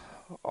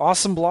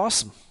 Awesome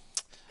blossom.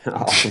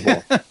 Awesome.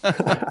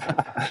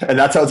 And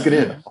that's how it's going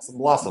to end. Awesome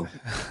blossom.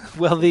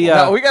 Well,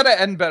 No, we got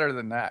to end better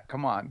than that.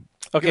 Come on.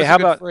 Okay, Give us how a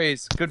good about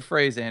phrase? Good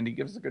phrase, Andy.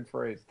 Give us a good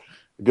phrase.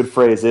 The good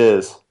phrase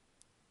is,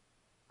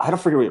 I don't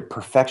forget what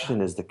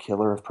perfection is the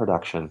killer of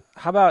production.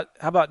 how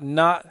about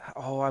not?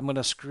 Oh, I'm going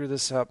to screw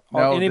this up.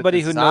 No,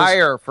 Anybody the who knows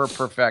desire for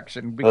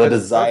perfection. Because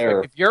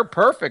desire. If you're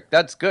perfect,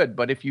 that's good.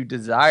 But if you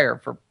desire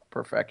for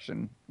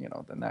perfection,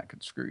 then that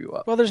could screw you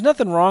up. Well, there's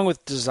nothing wrong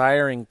with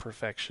desiring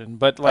perfection,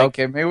 but like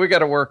Okay, maybe we got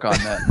to work on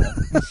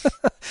that.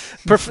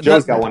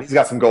 Joe's got one. He's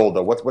got some gold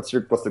though. What's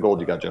the gold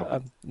you got,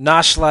 Joe?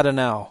 Nashlada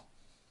now.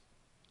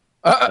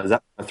 Is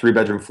that a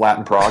 3-bedroom flat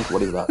in Prague?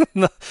 What is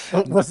that?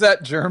 Was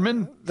that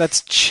German?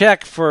 That's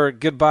Czech for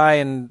goodbye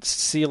and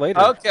see you later.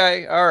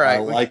 Okay, all right. I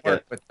like we can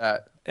work it. with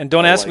that. And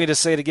don't I ask like me to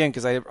say it again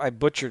because I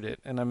butchered it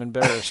and I'm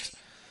embarrassed.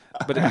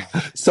 But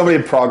Somebody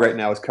in Prague right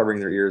now is covering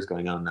their ears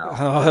going on now.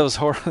 oh, that was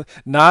horrible.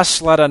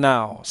 Nashlada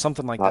now,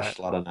 something like that.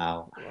 Nashlada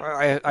now.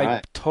 I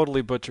right.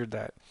 totally butchered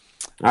that.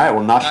 All right,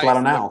 well,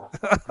 Nashlada now.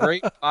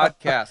 Great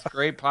podcast.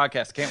 Great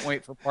podcast. Can't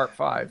wait for part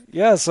 5.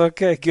 Yes.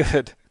 Okay.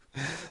 Good.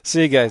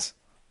 See you guys.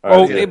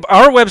 All right, see ya.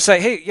 Our website.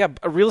 Hey,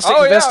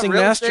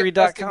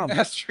 realestateinvestingmastery.com.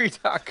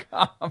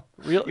 Realestateinvestingmastery.com.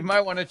 You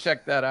might want to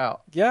check that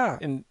out. Yeah,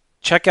 and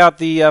check out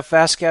the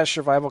Fast Cash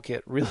Survival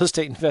Kit.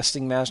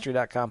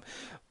 Realestateinvestingmastery.com.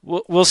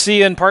 We'll see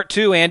you in part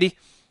 2, Andy.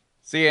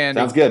 See you,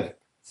 Andy. Sounds good.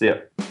 See ya.